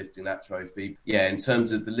chances of lifting that trophy. Yeah, in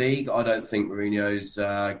terms of the league, I don't think Mourinho's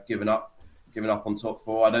given up on top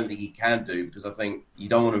 4. I don't think he can do, because I think you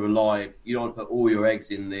don't want to put all your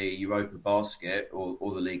eggs in the Europa basket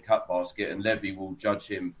or the League Cup basket, and Levy will judge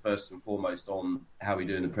him first and foremost on how we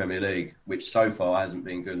do in the Premier League, which so far hasn't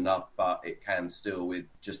been good enough, but it can still, with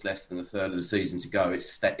just less than a third of the season to go,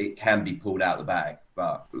 it can be pulled out of the bag,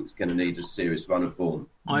 but it's going to need a serious run of form.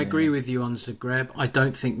 I agree with you on Zagreb. I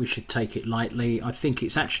don't think we should take it lightly. I think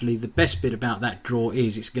it's actually the best bit about that draw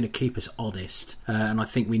is it's going to keep us honest. And I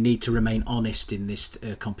think we need to remain honest in this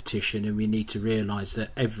competition, and we need to realise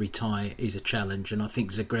that every tie is a challenge. And I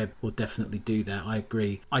think Zagreb will definitely do that. I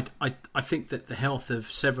agree. I think that the health of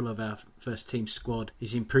several of our first team squad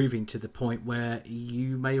is improving to the point where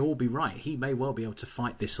you may all be right. He may well be able to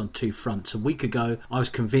fight this on 2 fronts. A week ago, I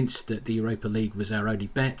was convinced that the Europa League was our only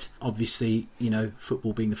bet. Obviously,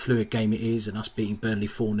 football being the fluid game it is, and us beating Burnley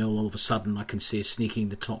 4-0, all of a sudden I can see us sneaking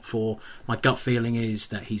the top 4. My gut feeling is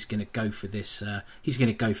that he's going to go for this. He's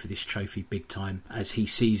going to go for this trophy big time, as he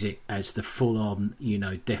sees it as the full-on,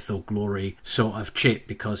 death or glory sort of chip,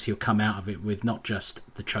 because he'll come out of it with not just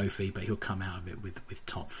the trophy, but he'll come out of it with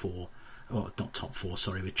top 4. Or not top 4,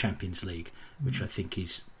 sorry, with Champions League, which I think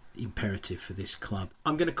is imperative for this club.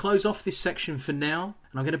 I'm going to close off this section for now,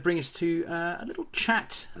 and I'm going to bring us to a little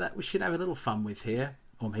chat that we should have a little fun with here,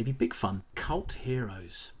 or maybe big fun. Cult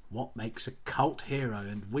heroes. What makes a cult hero?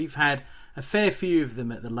 And we've had a fair few of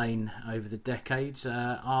them at the Lane over the decades.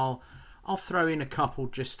 I'll throw in a couple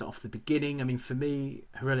just off the beginning. I mean, for me,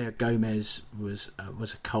 Aurelio Gomez was a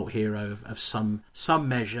cult hero of some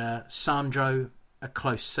measure. Sandro, a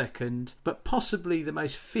close second, but possibly the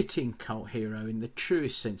most fitting cult hero in the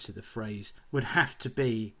truest sense of the phrase would have to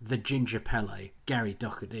be the Ginger Pele, Gary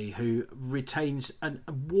Doherty, who retains a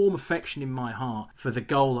warm affection in my heart for the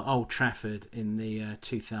goal at Old Trafford in the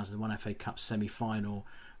 2001 FA Cup semi-final,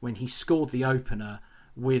 when he scored the opener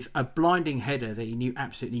with a blinding header that he knew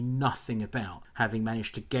absolutely nothing about, having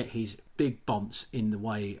managed to get his big bonce in the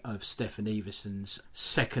way of Stefan Everson's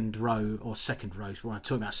second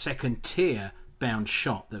tier bound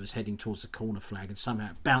shot that was heading towards the corner flag, and somehow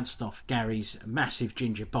it bounced off Gary's massive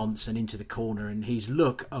ginger bonce and into the corner, and his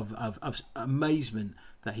look of amazement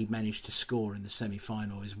that he managed to score in the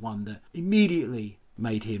semi-final is one that immediately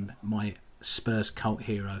made him my Spurs cult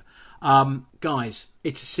hero. Guys,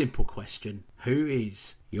 it's a simple question. Who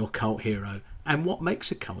is your cult hero, and what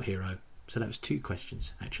makes a cult hero? So that was 2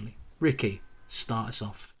 questions, actually. Ricky, start us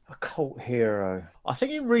off. A cult hero. I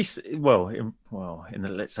think in let's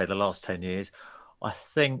say the last 10 years, I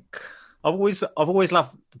think I've always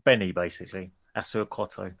loved Benny, basically.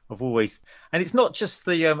 Assou-Ekotto. And it's not just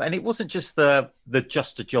and it wasn't just the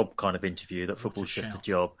just a job kind of interview that football's just a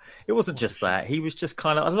job. It wasn't just that. He was just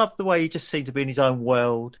kind of, I loved the way he just seemed to be in his own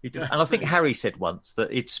world. And I think Harry said once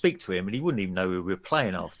that he'd speak to him and he wouldn't even know who we were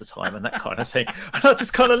playing half the time, and that kind of thing. And I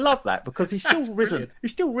just kind of love that, because he's still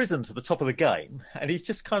risen to the top of the game, and he's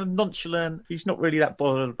just kind of nonchalant. He's not really that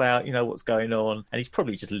bothered about, what's going on. And he's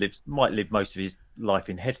probably just might live most of his life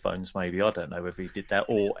in headphones, maybe. I don't know whether he did that,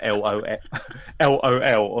 or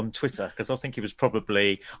LOL on Twitter, because I think we're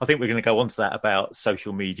going to go on to that about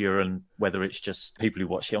social media and whether it's just people who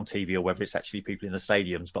watch it on TV or whether it's actually people in the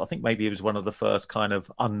stadiums. But I think maybe he was one of the first kind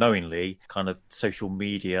of unknowingly kind of social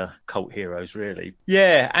media cult heroes, really.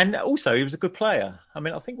 Yeah, and also he was a good player. I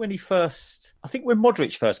mean, I think when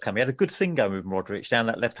Modric first came, he had a good thing going with Modric down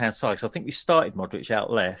that left-hand side. So I think we started Modric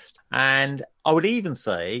out left. And I would even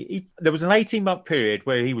say there was an 18-month period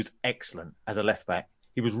where he was excellent as a left-back.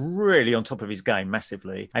 He was really on top of his game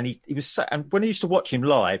massively. And he was and when I used to watch him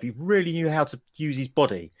live, he really knew how to use his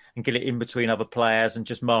body and get it in between other players and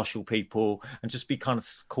just marshal people and just be kind of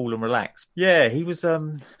cool and relaxed. Yeah, he was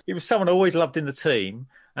someone I always loved in the team.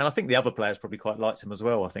 And I think the other players probably quite liked him as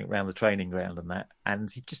well, I think, around the training ground and that. And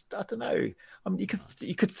he just, I don't know. I mean,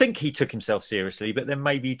 you could think he took himself seriously, but then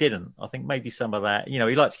maybe he didn't. I think maybe some of that, he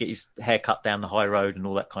liked to get his hair cut down the high road and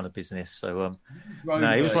all that kind of business. So,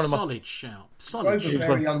 no, he was one of my... Solid shout. Drove a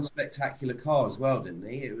very unspectacular car as well, didn't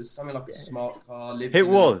he? It was something like a smart car. It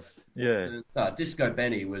was, yeah. Disco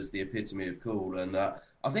Benny was the epitome of cool. And I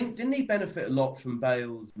think, didn't he benefit a lot from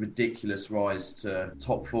Bale's ridiculous rise to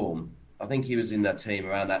top form? I think he was in that team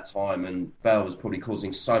around that time, and Bale was probably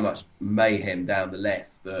causing so much mayhem down the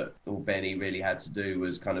left that all Benny really had to do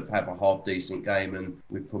was kind of have a half-decent game, and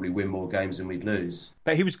we'd probably win more games than we'd lose.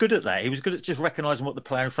 But he was good at that. He was good at just recognising what the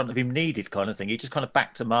player in front of him needed, kind of thing. He just kind of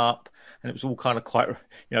backed him up, and it was all kind of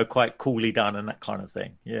quite coolly done and that kind of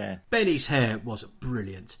thing. Yeah. Benny's hair was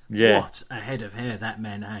brilliant. Yeah. What a head of hair that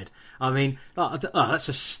man had. I mean, that's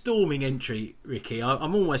a storming entry, Ricky.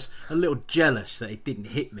 I'm almost a little jealous that it didn't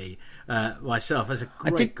hit me myself. That's a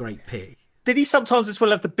great pick. Did he sometimes as well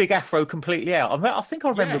have the big afro completely out? I think I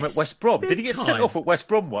remember him at West Brom. Did he get sent off at West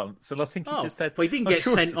Brom once? And I think he just had. Well, he didn't get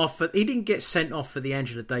sent off. He didn't get sent off for the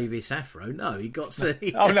Angela Davis afro. No, he got.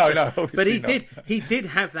 No. But he did. He did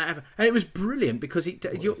have that afro, and it was brilliant because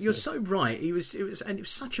you're so right. It was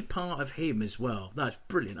such a part of him as well. That's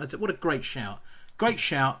brilliant. What a great shout. Great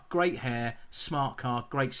shout, great hair, smart car,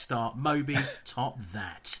 great start. Moby, top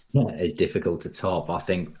that. Yeah, it's difficult to top. I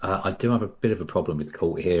think I do have a bit of a problem with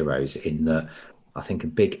cult heroes in that I think a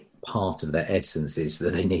big part of their essence is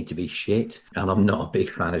that they need to be shit. And I'm not a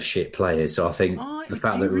big fan of shit players. So I think the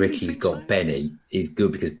fact that Ricky's got Benny is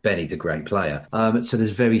good because Benny's a great player. So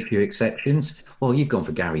there's very few exceptions. Well, you've gone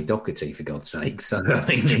for Gary Doherty, for God's sake. So I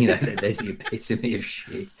mean, there's the epitome of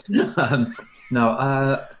shit.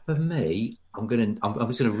 For me, I'm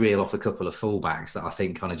just going to reel off a couple of fullbacks that I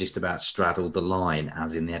think kind of just about straddled the line,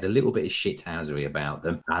 as in they had a little bit of shithousery about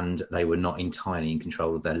them and they were not entirely in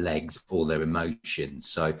control of their legs or their emotions.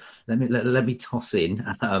 So let me toss in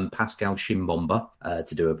Pascal Chimbomba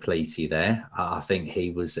to do a pleaty there. I think he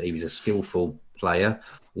was a skillful player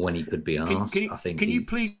when he could be asked. Can you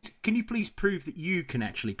please prove that you can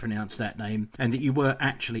actually pronounce that name and that you were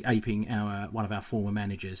actually aping one of our former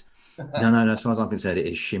managers? No. As far as I'm concerned, it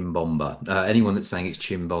is Chimbomba. Anyone that's saying it's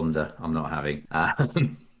Chimbonda, I'm not having.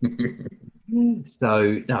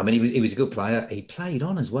 So, no, I mean, he was a good player. He played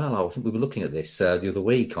on as well. I think we were looking at this the other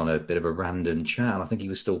week on a bit of a random chat. And I think he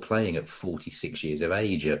was still playing at 46 years of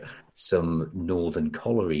age at some northern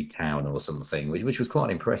colliery town or something, which was quite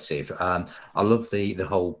impressive. I love the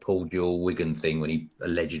whole Paul Jewell Wigan thing when he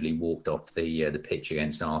allegedly walked off the pitch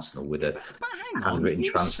against Arsenal with a handwritten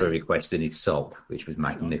transfer request in his sock, which was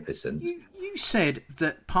magnificent. You said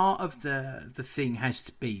that part of the thing has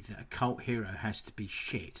to be that a cult hero has to be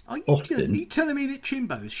shit. Are you telling me that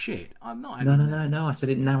Chimbo's shit? I'm not. No. I said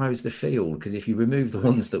it narrows the field because if you remove the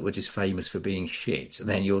ones that were just famous for being shit,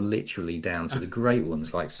 then you're literally down to the great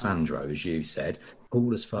ones like Sandro, as you said,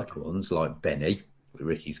 cool as fuck ones like Benny.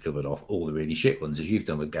 Ricky's covered off all the really shit ones, as you've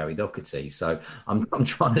done with Gary Doherty. So I'm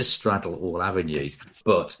trying to straddle all avenues,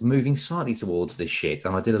 but moving slightly towards the shit.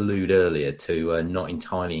 And I did allude earlier to not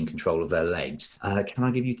entirely in control of their legs. Can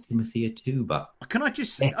I give you Timothy Atuba? Can I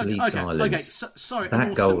just sorry.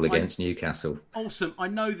 That goal against Newcastle. Awesome. I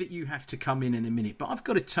know that you have to come in a minute, but I've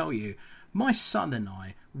got to tell you, my son and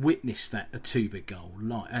I witnessed that Atuba goal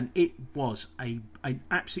live, and it was an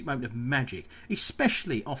absolute moment of magic,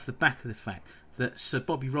 especially off the back of the fact that Sir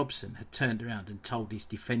Bobby Robson had turned around and told his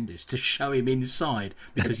defenders to show him inside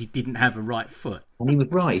because he didn't have a right foot. And he was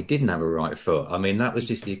right, he didn't have a right foot. I mean, that was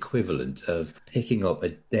just the equivalent of picking up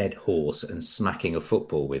a dead horse and smacking a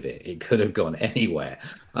football with it. It could have gone anywhere.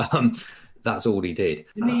 That's all he did.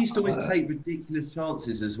 Didn't he used to always take ridiculous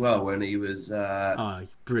chances as well when he was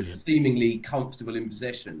brilliant, seemingly comfortable in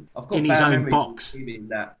possession? I've got in his own box.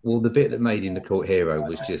 Well, the bit that made him the cult hero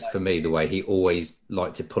was just, for me, the way he always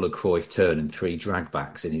liked to pull a Cruyff turn and 3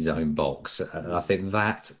 dragbacks in his own box. And I think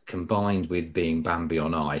that, combined with being Bambi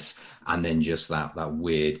on ice, and then just that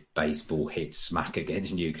weird baseball hit smack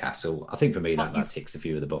against Newcastle, I think for me that ticks a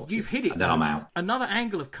few of the boxes. You've hit it. And then I'm out. Another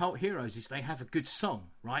angle of cult heroes is they have a good song,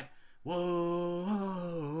 right?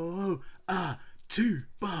 Whoa,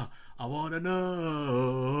 Tuba, I want to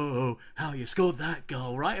know how you scored that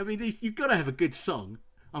goal, right? I mean, you've got to have a good song.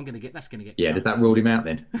 That's going to get... Yeah, did that rule him out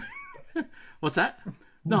then? What's that?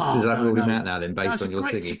 Does that rule him out now then, based on your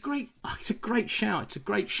singing? It's a great shout.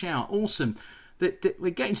 Awesome. that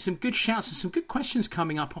we're getting some good shouts and some good questions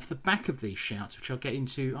coming up off the back of these shouts, which I'll get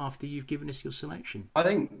into after you've given us your selection. I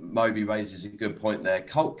think Moby raises a good point there.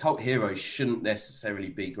 Cult heroes shouldn't necessarily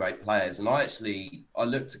be great players. And I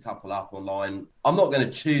looked a couple up online. I'm not going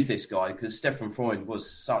to choose this guy because Stefan Freund was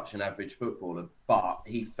such an average footballer, but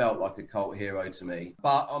he felt like a cult hero to me.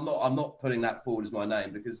 But I'm not putting that forward as my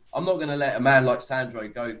name because I'm not going to let a man like Sandro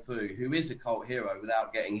go through, who is a cult hero,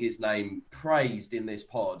 without getting his name praised in this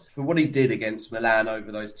pod for what he did against Milan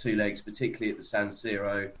over those two legs, particularly at the San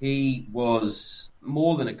Siro. He was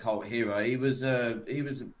more than a cult hero. He was a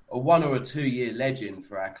 1 or 2 year legend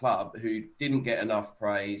for our club who didn't get enough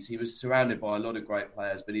praise. He was surrounded by a lot of great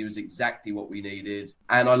players, but he was exactly what we needed.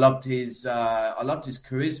 And I loved his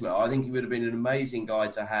charisma. I think he would have been an amazing guy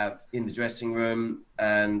to have in the dressing room.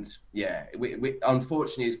 And yeah,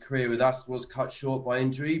 unfortunately, his career with us was cut short by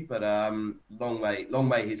injury. But long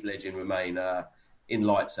may his legend remain in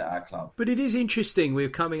lights at our club. But it is interesting, we're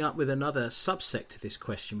coming up with another subsect to this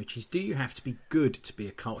question, which is, do you have to be good to be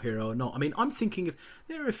a cult hero or not? I mean, I'm thinking of,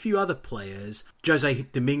 there are a few other players. Jose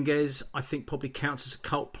Dominguez, I think, probably counts as a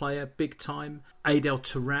cult player, big time. Adel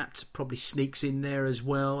Taarabt probably sneaks in there as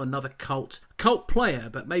well, another cult player,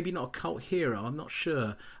 but maybe not a cult hero, I'm not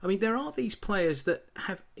sure. I mean, there are these players that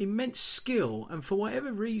have immense skill and for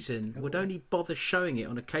whatever reason would only bother showing it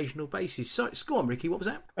on an occasional basis. So, go on, Ricky, what was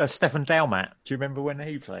that? Stefan Dalmat. Do you remember when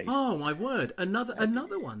he played? Oh, my word.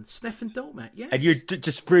 Another one. Stefan Dalmat, yes. And you'd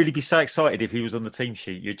just really be so excited if he was on the team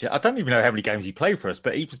sheet. I don't even know how many games he played for us,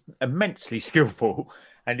 but he was immensely skillful.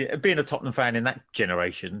 And being a Tottenham fan in that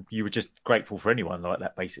generation, you were just grateful for anyone like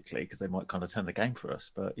that, basically, because they might kind of turn the game for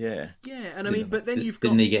us. But yeah. Yeah, and I mean, but then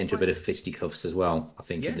Didn't he get into a bit of fisticuffs as well, I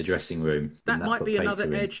think, in the dressing room? That might be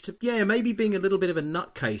another edge to... Yeah, maybe being a little bit of a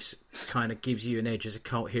nutcase kind of gives you an edge as a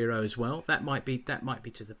cult hero as well. That might be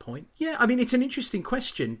to the point. Yeah, I mean, it's an interesting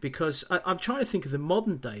question because I'm trying to think of the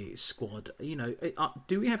modern day squad. You know,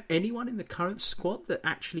 do we have anyone in the current squad that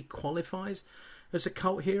actually qualifies as a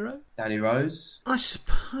cult hero? Danny Rose, I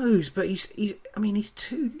suppose, but he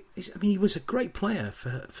was a great player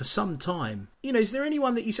for some time. You know, is there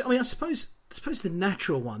anyone that you say? I mean, I suppose the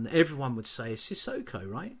natural one that everyone would say is Sissoko,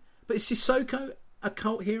 right? But is Sissoko a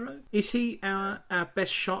cult hero? Is he our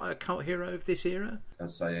best shot at a cult hero of this era?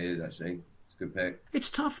 I'd say he is, actually. Good pick.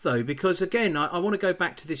 It's tough though because again I want to go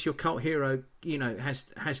back to this. Your cult hero, you know, has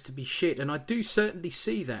to be shit, and I do certainly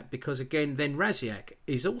see that because again, then Raziak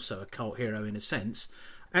is also a cult hero in a sense.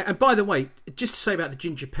 And by the way, just to say about the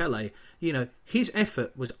Ginger Pele, you know, his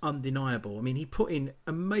effort was undeniable. I mean, he put in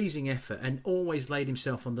amazing effort and always laid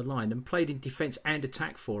himself on the line and played in defence and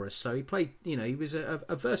attack for us. So he played, you know, he was a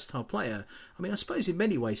versatile player. I mean, I suppose in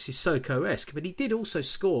many ways Sissoko-esque, but he did also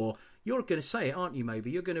score. You're going to say it, aren't you, maybe?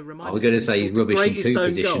 You're going to remind us. We're going to say he's rubbish in two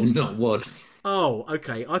positions, not one. Oh,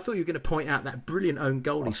 okay. I thought you were going to point out that brilliant own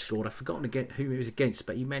goal he scored. I've forgotten again who he was against,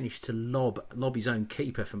 but he managed to lob his own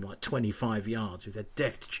keeper from like 25 yards with a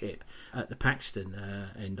deft chip at the Paxton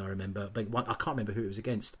end, I remember. But I can't remember who it was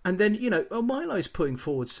against. And then, you know, Milo's putting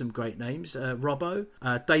forward some great names. Robbo,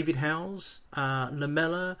 David Howells,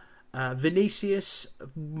 Lamella, Vinicius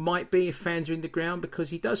might be if fans are in the ground because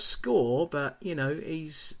he does score, but you know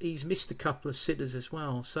he's missed a couple of sitters as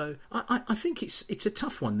well. So I think it's a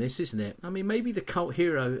tough one, this, isn't it? I mean, maybe the cult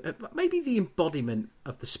hero, maybe the embodiment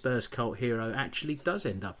of the Spurs cult hero actually does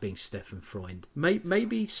end up being Stefan Freund.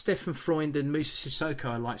 Maybe Stefan Freund and Moussa Sissoko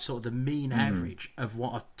are like sort of the mean average of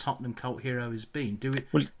what a Tottenham cult hero has been.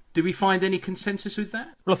 Do we find any consensus with that?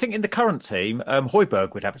 Well, I think in the current team,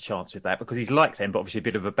 Højbjerg would have a chance with that because he's like them, but obviously a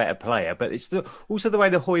bit of a better player. But it's also the way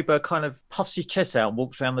that Højbjerg kind of puffs his chest out and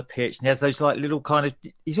walks around the pitch and he has those like little kind of...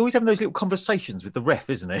 He's always having those little conversations with the ref,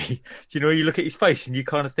 isn't he? Do you know, you look at his face and you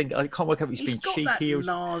kind of think, I can't work out if he's being cheeky. He's got that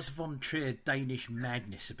Lars von Trier Danish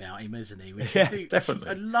madness about him, hasn't he? Yes, definitely.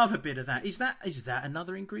 I love a bit of that. Is that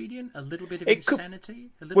another ingredient? A little bit of insanity?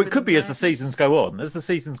 It could be as the seasons go on. As the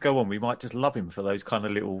seasons go on, we might just love him for those kind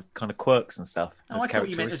of little kind of quirks and stuff. I thought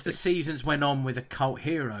you meant as the seasons went on with a cult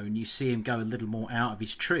hero and you see him go a little more out of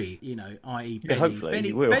his tree, you know, i.e. Benny. Hopefully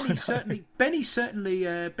he will. Benny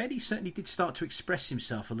certainly did start to express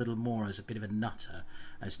himself a little more as a bit of a nutter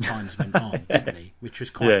as times went on, didn't he? Which was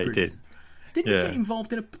quite brilliant. He did. Didn't he get involved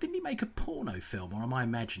didn't he make a porno film, or am I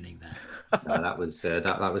imagining that? No, that was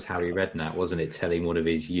Harry Redknapp, wasn't it? Telling one of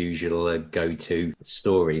his usual go-to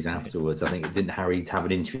stories afterwards. I think didn't Harry have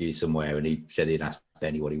an interview somewhere and he said he'd asked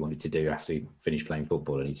Benny what he wanted to do after he finished playing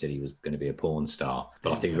football, and he said he was going to be a porn star.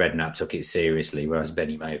 But I think Redknapp took it seriously, whereas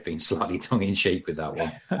Benny may have been slightly tongue-in-cheek with that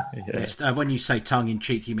one. Yes, when you say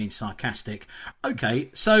tongue-in-cheek, you mean sarcastic. Okay,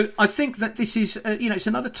 so I think that this is, it's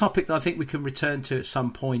another topic that I think we can return to at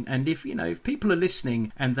some point. And if people are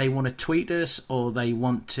listening and they want to tweet us, or they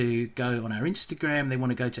want to go on our Instagram, they want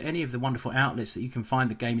to go to any of the wonderful outlets that you can find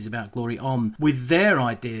the Game is About Glory on with their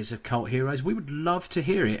ideas of cult heroes, we would love to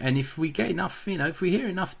hear it. And if we get enough, if we hear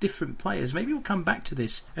enough different players, maybe we'll come back to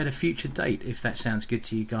this at a future date, if that sounds good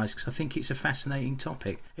to you guys, because I think it's a fascinating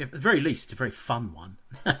topic. At the very least, it's a very fun one.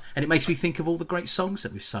 And it makes me think of all the great songs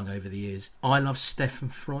that we've sung over the years. I love Stefan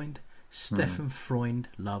Freund. Stefan Freund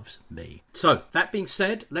loves me. So, that being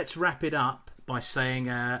said, let's wrap it up by saying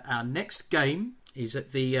our next game is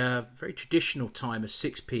at the very traditional time of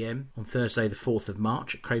 6 p.m. on Thursday the 4th of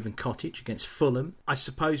March at Craven Cottage against Fulham. I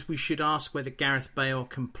suppose we should ask whether Gareth Bale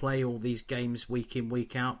can play all these games week in,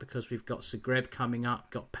 week out, because we've got Zagreb coming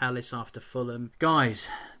up, got Palace after Fulham. Guys,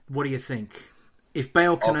 what do you think? If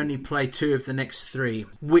Bale can only play 2 of the next 3,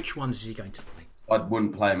 which ones is he going to play? I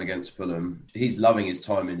wouldn't play him against Fulham. He's loving his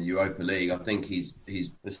time in the Europa League. I think he's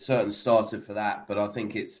a certain starter for that, but I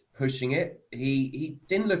think it's pushing it. He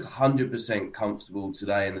didn't look 100% comfortable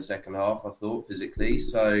today in the second half, I thought, physically.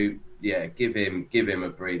 So, yeah, give him a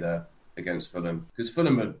breather against Fulham, because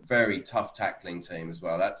Fulham are a very tough tackling team as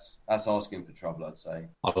well. That's asking for trouble, I'd say.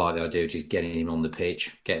 I like the idea of just getting him on the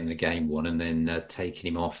pitch, getting the game won, and then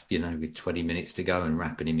taking him off, with 20 minutes to go and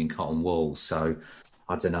wrapping him in cotton wool. So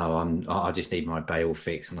I don't know. I just need my Bale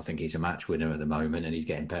fix, and I think he's a match winner at the moment, and he's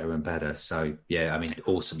getting better and better. So yeah, I mean,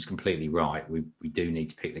 Awesome's completely right. We do need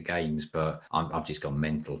to pick the games, but I've just gone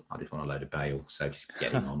mental. I just want a load of Bale. So just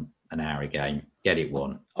get him on an hour a game, get it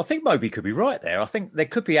won. I think Moby could be right there. I think there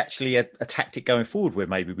could be actually a tactic going forward where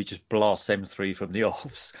maybe we just blast them 3 from the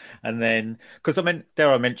offs. And then, because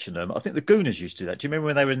dare I mention them, I think the Gooners used to do that. Do you remember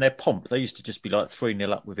when they were in their pomp? They used to just be like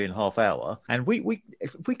 3-0 up within half hour. And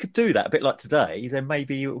if we could do that a bit like today, then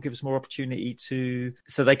maybe it will give us more opportunity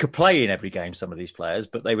so they could play in every game, some of these players,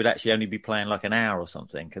 but they would actually only be playing like an hour or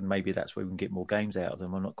something. And maybe that's where we can get more games out of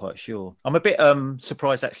them. I'm not quite sure. I'm a bit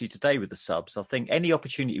surprised actually today with the subs. I think any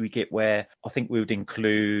opportunity we get where I think we would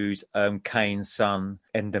include Kane, Son,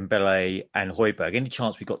 Ndombele and Højbjerg. Any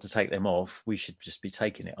chance we got to take them off, we should just be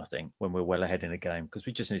taking it, I think, when we're well ahead in the game, because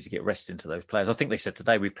we just need to get rest into those players. I think they said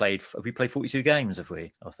today we played 42 games,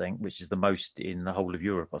 I think, which is the most in the whole of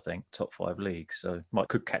Europe, I think, top 5 leagues. So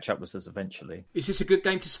could catch up with us eventually. Is this a good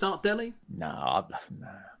game to start, Delhi? No.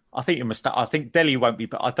 I think you're mistaken. I think Delhi won't be,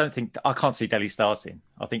 but I can't see Delhi starting.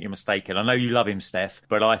 I think you're mistaken. I know you love him, Steph,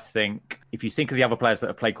 but I think if you think of the other players that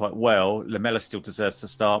have played quite well, Lamela still deserves to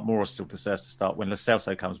start, Mora still deserves to start. When Lo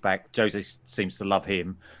Celso comes back, Jose seems to love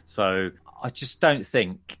him. So I just don't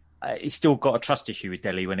think he's still got a trust issue with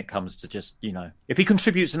Delhi when it comes to just, if he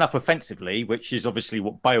contributes enough offensively, which is obviously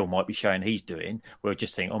what Bale might be showing he's doing, we'll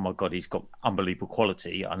just think, oh my God, he's got unbelievable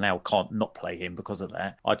quality. I now can't not play him because of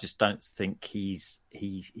that. I just don't think he's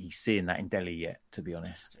seeing that in Delhi yet, to be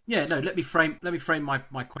honest. Yeah, no, let me frame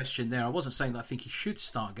my question there. I wasn't saying that I think he should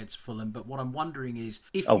start against Fulham, but what I'm wondering is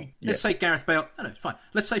let's say Gareth Bale, no, it's fine.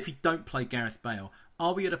 Let's say if you don't play Gareth Bale,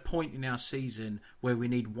 are we at a point in our season where we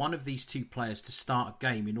need one of these 2 players to start a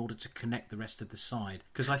game in order to connect the rest of the side?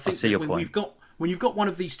 Because I think that when you've got one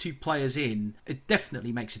of these 2 players in, it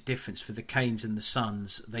definitely makes a difference for the Canes and the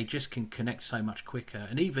Suns. They just can connect so much quicker.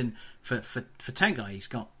 And even for Tanguy, he's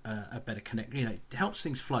got a better connect. It helps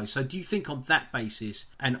things flow. So do you think on that basis,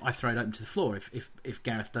 and I throw it open to the floor, if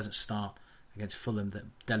Gareth doesn't start against Fulham, that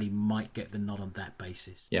Delhi might get the nod on that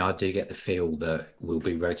basis? Yeah, I do get the feel that we'll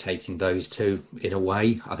be rotating those 2 in a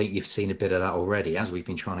way. I think you've seen a bit of that already as we've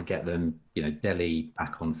been trying to get them, Delhi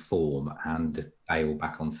back on form and Bale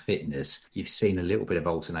back on fitness. You've seen a little bit of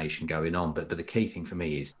alternation going on, but the key thing for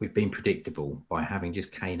me is we've been predictable by having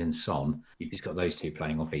just Kane and Son. You've just got those 2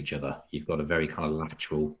 playing off each other. You've got a very kind of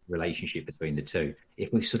lateral relationship between the 2.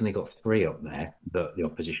 If we've suddenly got 3 up there that the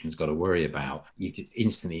opposition's got to worry about, you could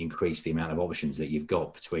instantly increase the amount of options that you've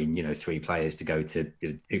got between 3 players to go to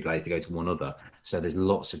 2 players to go to one other. So there's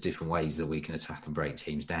lots of different ways that we can attack and break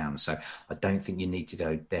teams down. So I don't think you need to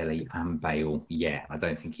go Delhi and Bale yet. I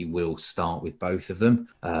don't think you will start with both of them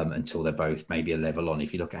until they're both maybe a level on.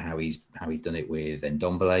 If you look at how he's done it with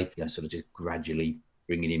Ndombele, sort of just gradually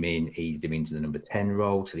bringing him in, eased him into the number 10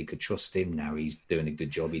 role till he could trust him. Now he's doing a good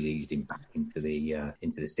job. He's eased him back into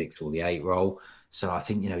the 6 or the 8 role. So I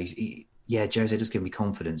think Jose does give me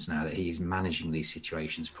confidence now that he is managing these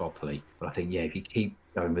situations properly. But I think if you keep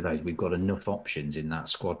going with those, we've got enough options in that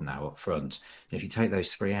squad now up front. And if you take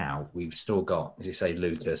those 3 out, we've still got, as you say,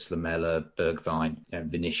 Lucas, Lamela, Bergwijn,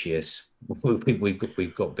 Vinicius,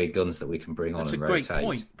 We've got big guns that we can bring on That's a and great rotate.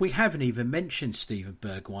 point. We haven't even mentioned Steven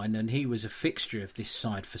Bergwijn, and he was a fixture of this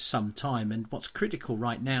side for some time. And what's critical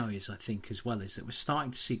right now is, I think, as well, is that we're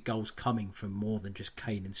starting to see goals coming from more than just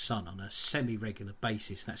Kane and Son on a semi-regular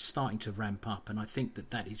basis. That's starting to ramp up, and I think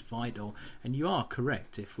that is vital. And you are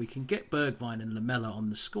correct. If we can get Bergwijn and Lamela on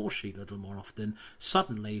the score sheet a little more often,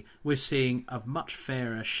 suddenly we're seeing a much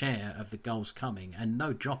fairer share of the goals coming, and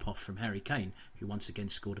no drop-off from Harry Kane, who once again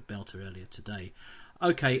scored a belter earlier today.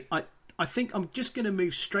 Okay, I think I'm just going to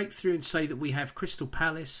move straight through and say that we have Crystal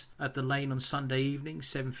Palace at the Lane on Sunday evening,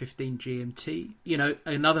 7:15 GMT. You know,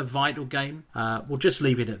 another vital game. We'll just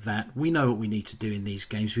leave it at that. We know what we need to do in these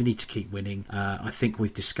games. We need to keep winning. I think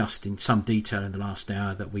we've discussed in some detail in the last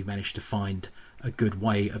hour that we managed to find a good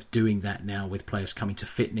way of doing that now with players coming to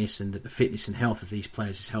fitness, and that the fitness and health of these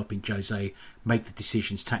players is helping Jose make the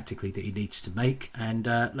decisions tactically that he needs to make. And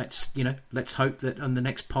let's hope that on the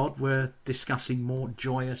next pod we're discussing more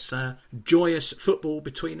joyous football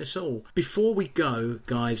between us all. Before we go,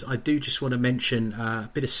 guys, I do just want to mention a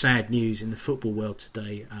bit of sad news in the football world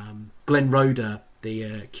today. Glenn Roeder,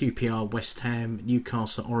 the QPR, West Ham,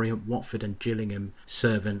 Newcastle, Orient, Watford and Gillingham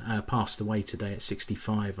servant, passed away today at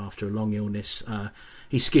 65 after a long illness.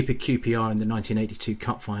 He skipped QPR in the 1982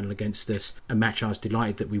 Cup final against us, a match I was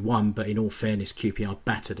delighted that we won, but in all fairness, QPR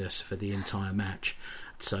battered us for the entire match.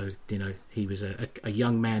 So, you know, he was a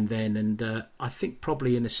young man then, and I think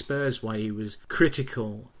probably in a Spurs way he was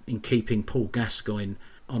critical in keeping Paul Gascoigne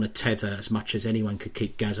on a tether as much as anyone could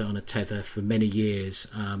keep Gazza on a tether for many years,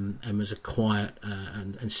 and was a quiet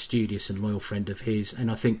and studious and loyal friend of his. And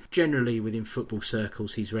I think generally within football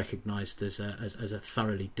circles he's recognised as a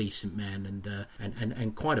thoroughly decent man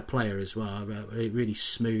and quite a player as well. A really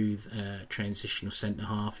smooth transitional centre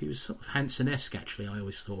half. He was sort of Hansen-esque, actually, I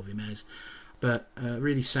always thought of him as. But a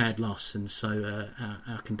really sad loss, and so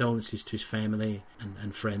our condolences to his family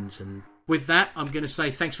and friends. And with that, I'm going to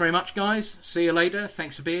say thanks very much, guys. See you later.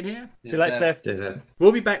 Thanks for being here. See you later, Steph.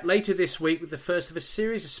 We'll be back later this week with the first of a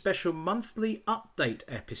series of special monthly update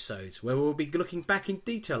episodes where we'll be looking back in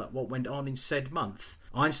detail at what went on in said month.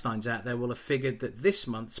 Einsteins out there will have figured that this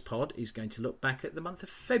month's pod is going to look back at the month of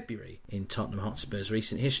February in Tottenham Hotspur's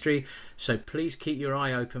recent history. So please keep your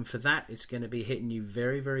eye open for that. It's going to be hitting you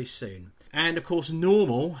very, very soon. And of course,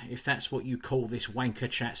 normal, if that's what you call this wanker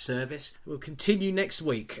chat service, will continue next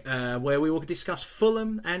week where we will discuss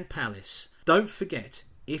Fulham and Palace. Don't forget,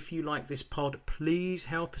 if you like this pod, please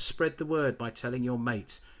help us spread the word by telling your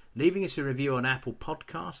mates, leaving us a review on Apple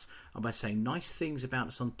Podcasts, and by saying nice things about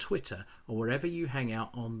us on Twitter or wherever you hang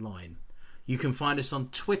out online. You can find us on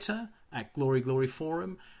Twitter at Glory Glory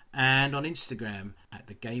Forum and on Instagram at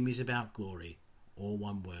The Game Is About Glory, all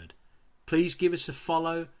one word. Please give us a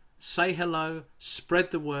follow. Say hello,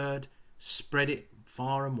 spread the word, spread it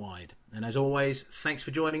far and wide. And as always, thanks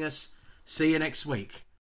for joining us. See you next week.